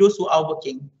around with those who are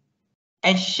working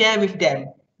and share with them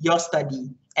your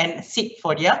study and seek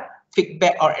for their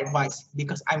feedback or advice,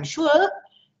 because I'm sure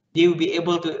they will be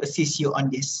able to assist you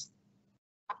on this.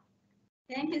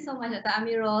 Thank you so much, Dr.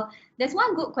 Amirul. There's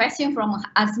one good question from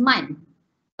Azman.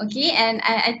 Okay, and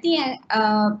I think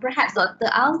perhaps Dr.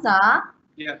 Alza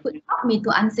could help me to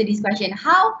answer this question.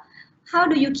 How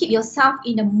do you keep yourself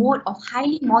in the mode of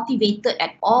highly motivated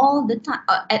at all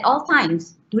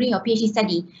times during your PhD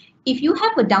study? If you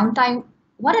have a downtime,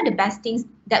 what are the best things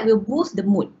that will boost the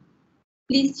mood?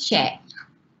 Please share.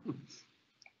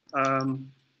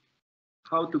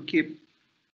 How to keep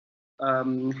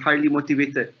highly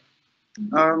motivated?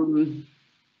 Can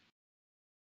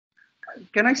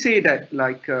I say that,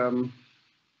 like,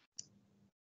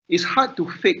 it's hard to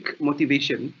fake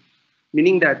motivation,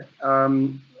 meaning that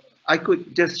I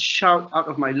could just shout out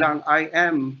of my lung, I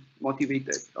am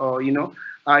motivated, or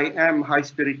I am high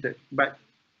spirited, but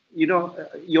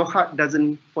your heart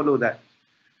doesn't follow that.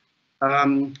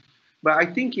 But I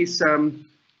think it's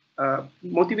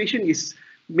motivation is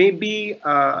maybe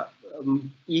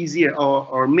easier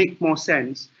or make more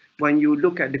sense when you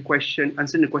look at the question,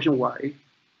 answering the question why.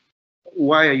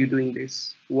 Why are you doing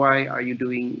this? Why are you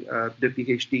doing the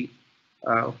PhD?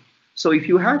 So if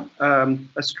you have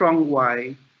a strong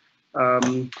why,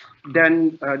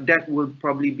 then that will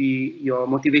probably be your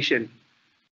motivation.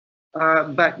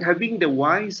 But having the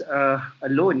whys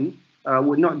alone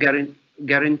would not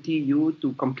guarantee you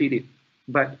to complete it.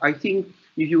 But I think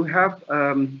if you have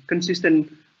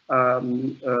consistent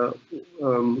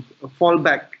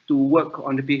fallback to work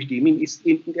on the PhD, I mean,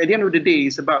 at the end of the day,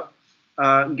 it's about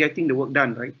getting the work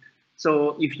done, right?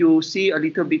 So if you see a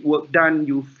little bit work done,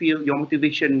 you feel your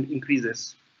motivation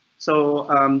increases. So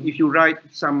if you write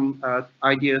some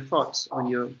idea thoughts on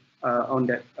your on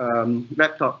that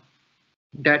laptop,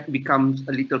 that becomes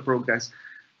a little progress.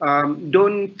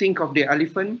 Don't think of the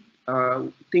elephant,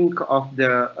 think of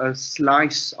the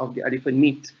slice of the elephant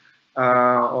meat,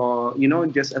 or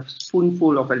just a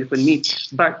spoonful of elephant meat.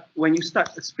 But when you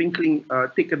start sprinkling,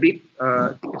 take a bit,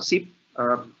 take a sip,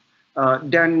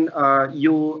 then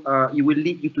you will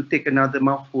lead you to take another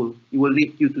mouthful. It will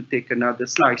lead you to take another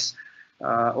slice,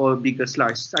 or bigger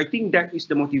slice. I think that is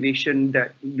the motivation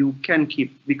that you can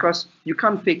keep, because you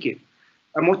can't fake it.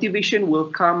 A motivation will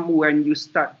come when you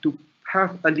start to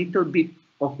have a little bit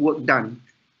of work done.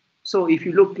 So if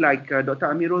you look like Dr.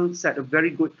 Amirul set a very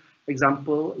good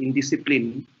example in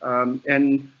discipline,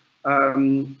 and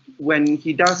when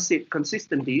he does it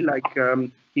consistently, like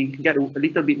he get a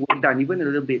little bit work done, even a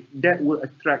little bit, that will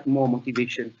attract more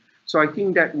motivation. So I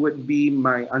think that would be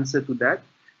my answer to that.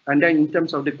 And then in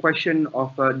terms of the question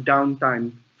of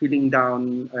downtime, feeling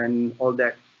down and all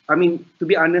that, I mean, to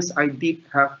be honest, I did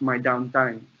have my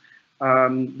downtime.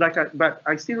 But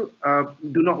I still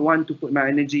do not want to put my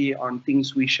energy on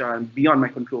things which are beyond my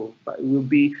control, but it will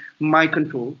be my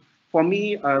control. For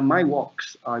me, my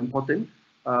walks are important,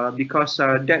 because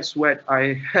that's where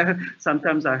I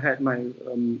sometimes I had my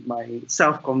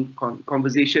self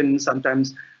conversation.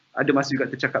 Sometimes ada masa juga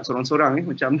tercakap sorang-sorang,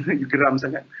 macam you geram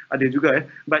sangat, ada juga.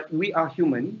 But we are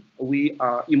human, we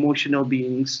are emotional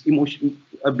beings, with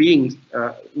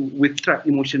trapped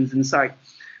emotions inside.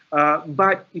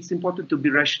 But it's important to be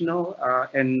rational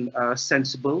and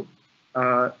sensible.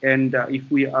 And if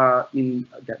we are in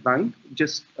that line,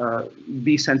 just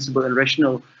be sensible and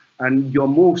rational, and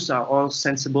your moves are all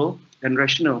sensible and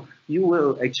rational, you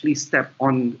will actually step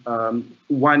on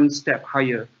one step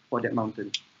higher for that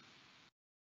mountain.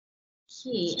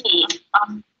 Okay.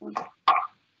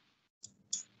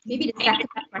 Maybe the second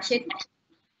question.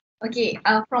 Okay,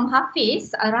 from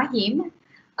Hafiz Rahim.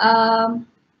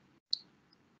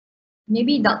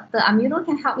 Maybe Dr. Amirul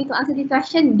can help me to answer the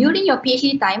question. During your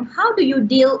PhD time, how do you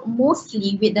deal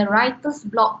mostly with the writer's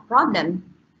block problem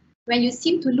when you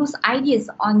seem to lose ideas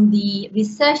on the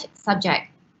research subject?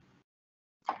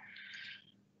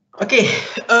 Okay,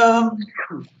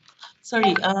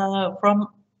 sorry, from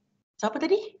siapa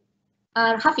tadi?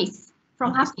 Hafiz.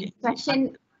 From Hafiz.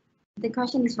 Hafiz. The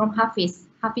question is from Hafiz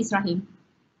Rahim.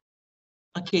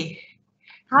 Okay.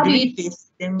 How do you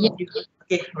face them? Yeah.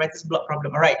 Okay, writer's block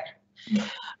problem. All right.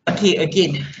 Okay,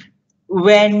 again,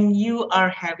 when you are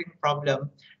having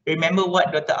problem, remember what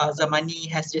Dr. Alzamani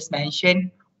has just mentioned.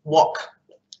 Walk,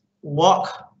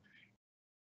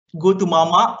 go to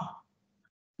mama,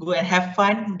 go and have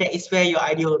fun. That is where your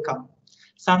idea will come.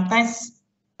 Sometimes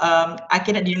I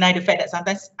cannot deny the fact that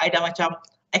sometimes I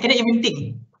cannot even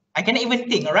think.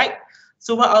 All right?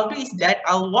 So what I'll do is that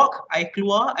I'll walk, I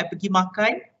keluar, I pergi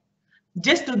makan,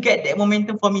 just to get that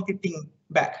momentum for me to think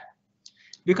back.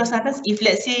 Because sometimes if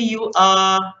let's say you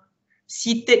are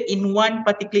seated in one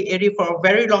particular area for a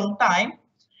very long time,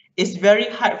 it's very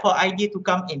hard for idea to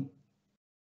come in.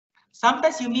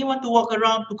 Sometimes you may want to walk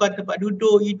around, tukar tempat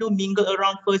duduk, mingle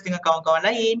around first dengan kawan-kawan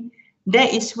lain. That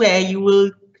is where you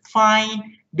will find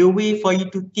the way for you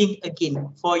to think again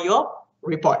for your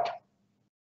report.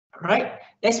 Right?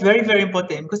 That's very, very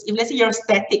important, because if let's say you're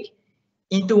static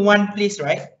into one place,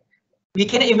 right? We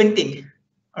cannot even think.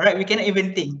 All right, we cannot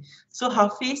even think. So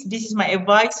Hafiz, this is my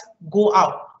advice, go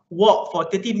out, walk for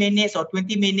 30 minutes or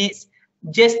 20 minutes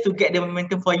just to get the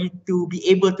momentum for you to be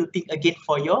able to think again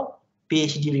for your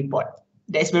PhD report.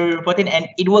 That's very important, and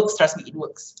it works, trust me, it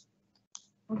works.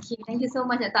 Okay, thank you so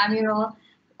much, Dr. Amirul.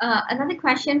 Another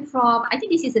question from, I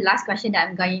think this is the last question that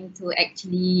I'm going to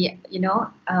actually,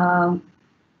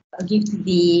 give to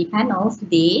the panels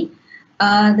today.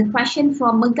 The question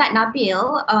from Megat Nabil.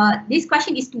 This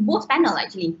question is to both panel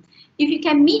actually. If you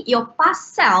can meet your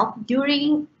past self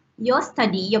during your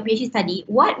study, your PhD study,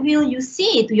 what will you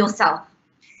say to yourself?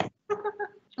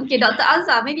 Okay, Dr.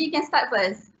 Alza, maybe you can start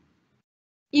first.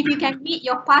 If you can meet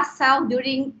your past self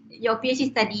during your PhD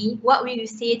study, what will you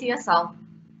say to yourself?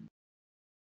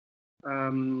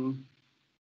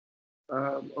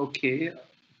 Okay,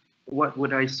 what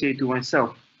would I say to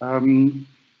myself?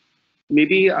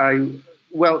 Maybe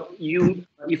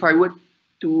if I were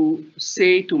to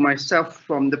say to myself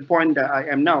from the point that I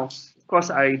am now, of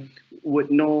course I would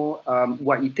know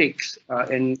what it takes,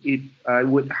 and I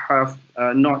would have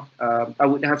I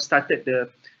would have started the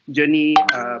journey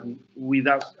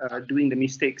without doing the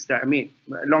mistakes that I made.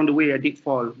 Along the way, I did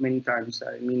fall many times.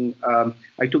 I mean,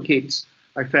 I took hits,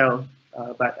 I fell,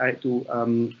 but I had to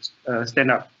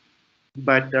stand up.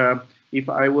 But if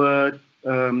I were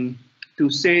to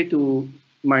say to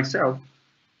myself,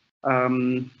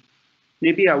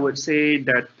 maybe I would say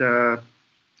that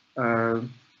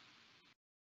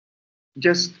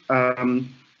just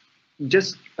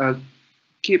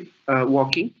keep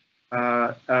walking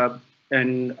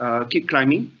and keep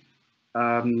climbing,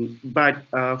 but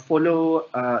follow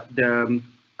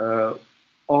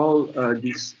all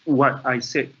this what I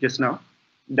said just now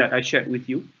that I shared with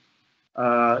you,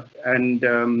 and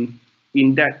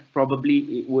in that probably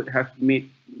it would have made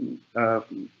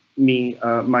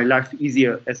my life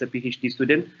easier as a PhD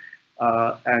student,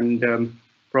 and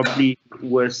probably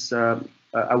was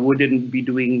I wouldn't be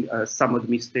doing some of the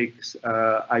mistakes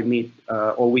I made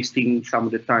or wasting some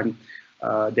of the time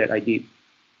that I did.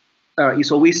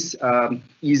 It's always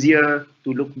easier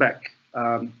to look back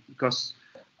because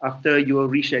after you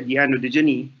reach at the end of the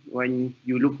journey, when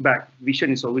you look back,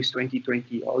 vision is always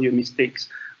 2020. All your mistakes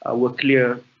were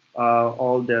clear,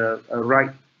 all the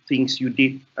right things you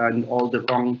did and all the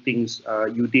wrong things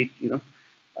you did,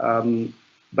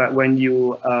 but when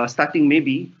you starting,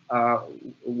 maybe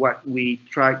what we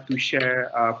try to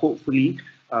share hopefully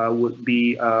would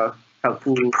be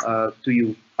helpful to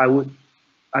you.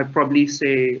 I'd probably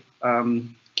say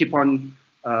keep on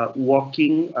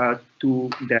walking to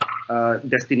that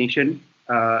destination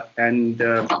and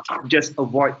just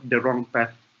avoid the wrong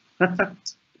path.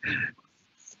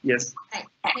 Yes. Right.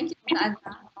 Thank you, Dr.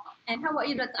 Azhar. And how about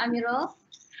you, Dr. Amirul?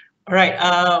 All right.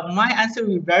 My answer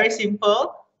will be very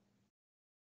simple.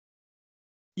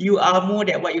 You are more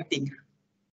than what you think.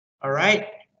 All right.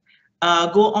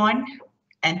 Go on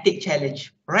and take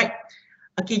challenge. All right.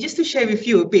 Okay, just to share with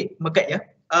you a bit, Megat, yeah.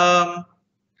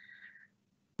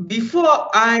 Before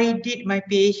I did my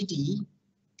PhD,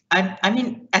 I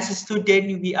mean, as a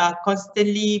student, we are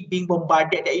constantly being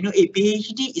bombarded that, a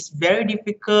PhD is very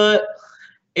difficult.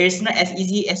 It's not as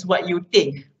easy as what you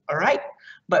think. All right.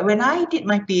 But when I did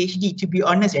my PhD, to be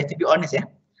honest, I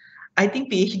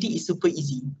think PhD is super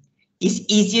easy. It's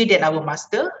easier than our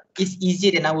master. It's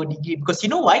easier than our degree because you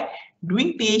know why?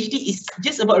 Doing PhD is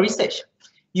just about research.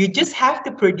 You just have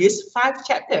to produce 5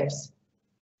 chapters.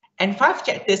 And 5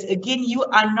 chapters, again, you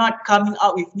are not coming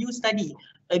out with new study.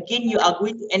 Again, you are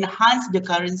going to enhance the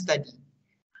current study.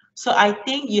 So I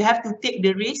think you have to take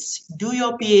the risk, do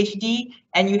your PhD,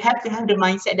 and you have to have the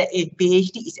mindset that a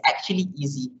PhD is actually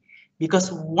easy.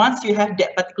 Because once you have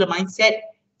that particular mindset,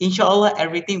 inshallah,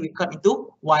 everything will come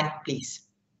into one place.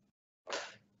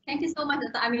 Thank you so much,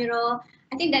 Dr. Amirul.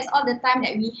 I think that's all the time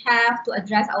that we have to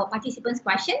address our participants'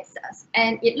 questions.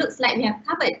 And it looks like we have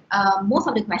covered most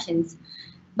of the questions.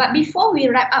 But before we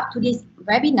wrap up today's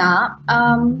webinar,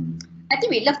 I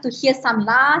think we'd love to hear some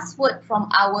last word from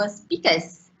our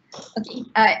speakers. Okay,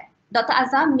 Dr.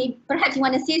 Azhar, perhaps you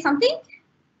want to say something?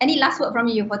 Any last word from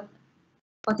you for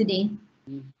today?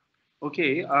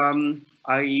 Okay,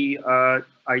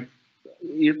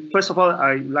 first of all,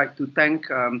 I'd like to thank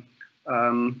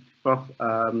Prof.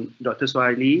 Dr.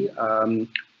 Suhaily,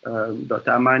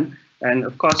 Dr. Aman, and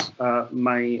of course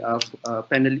my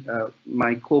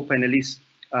co-panelist,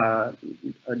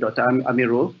 Dr.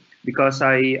 Amirul, because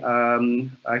I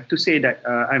have to say that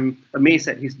I'm amazed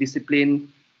at his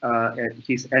discipline, at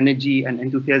his energy and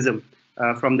enthusiasm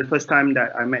from the first time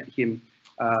that I met him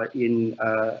at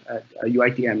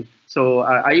UiTM. So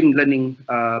I am learning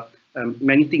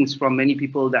many things from many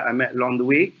people that I met along the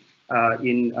way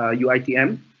in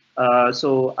UiTM.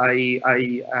 So I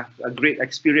have a great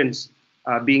experience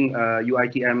being a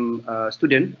UiTM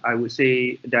student. I would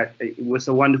say that it was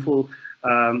a wonderful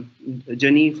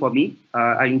journey for me.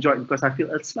 I enjoyed because I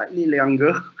feel slightly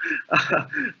younger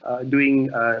doing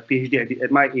PhD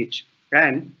at my age.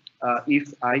 And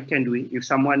if I can do it, if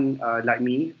someone like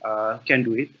me can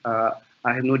do it,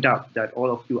 I have no doubt that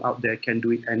all of you out there can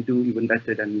do it and do even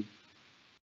better than me.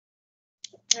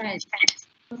 Right.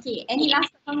 Okay. Any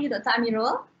last from you, Dr.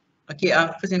 Amirul? Okay,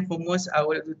 first and foremost, I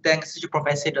would like to thank Associate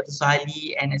Professor Dr.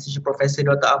 Suhaily and Associate Professor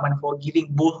Dr. Aman for giving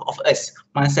both of us,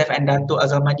 myself and Datuk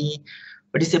Alzamani,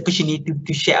 for this opportunity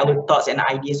to share our thoughts and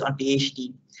ideas on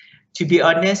PhD. To be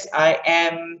honest, I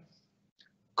am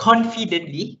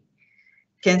confidently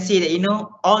can say that,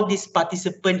 all these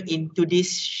participants in today's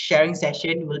sharing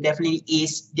session will definitely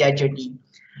ace their journey.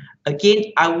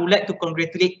 Again, I would like to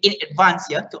congratulate in advance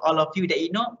to all of you that,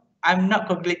 I'm not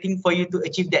congratulating for you to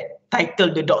achieve that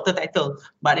title, the doctor title.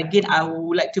 But again, I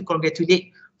would like to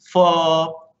congratulate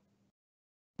for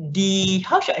the,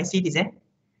 how should I say this?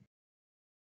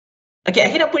 Okay,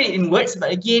 I cannot put it in words, but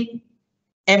again,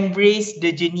 embrace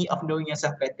the journey of knowing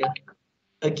yourself better.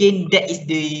 Again, that is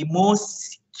the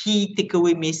most key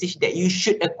takeaway message that you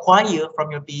should acquire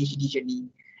from your PhD journey.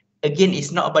 Again,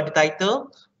 it's not about the title,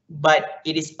 but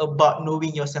it is about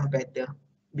knowing yourself better.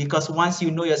 Because once you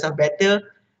know yourself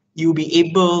better, you'll be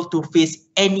able to face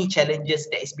any challenges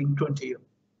that is being thrown to you.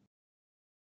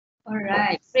 All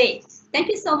right, great. Thank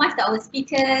you so much to our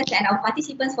speakers and our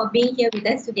participants for being here with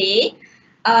us today.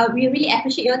 We really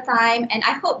appreciate your time, and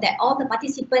I hope that all the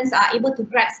participants are able to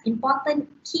grasp important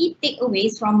key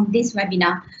takeaways from this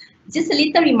webinar. Just a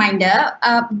little reminder,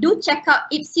 do check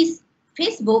out IPSis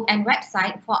Facebook and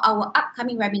website for our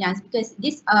upcoming webinars, because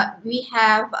we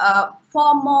have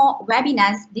 4 more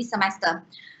webinars this semester.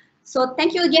 So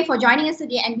thank you again for joining us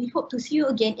today, and we hope to see you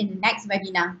again in the next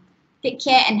webinar. Take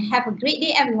care and have a great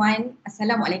day, everyone.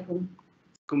 Assalamualaikum.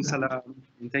 Waalaikumsalam.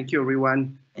 Thank you,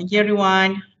 everyone. Thank you,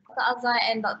 everyone. Dr. Alzamani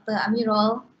and Dr.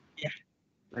 Amirul.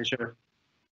 Pleasure.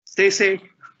 Stay safe.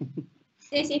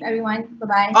 Stay safe, everyone.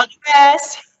 Bye-bye. All the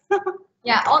best.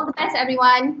 Yeah, all the best,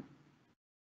 everyone.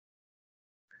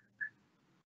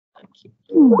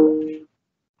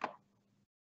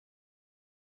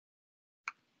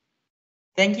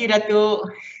 Thank you, Datuk.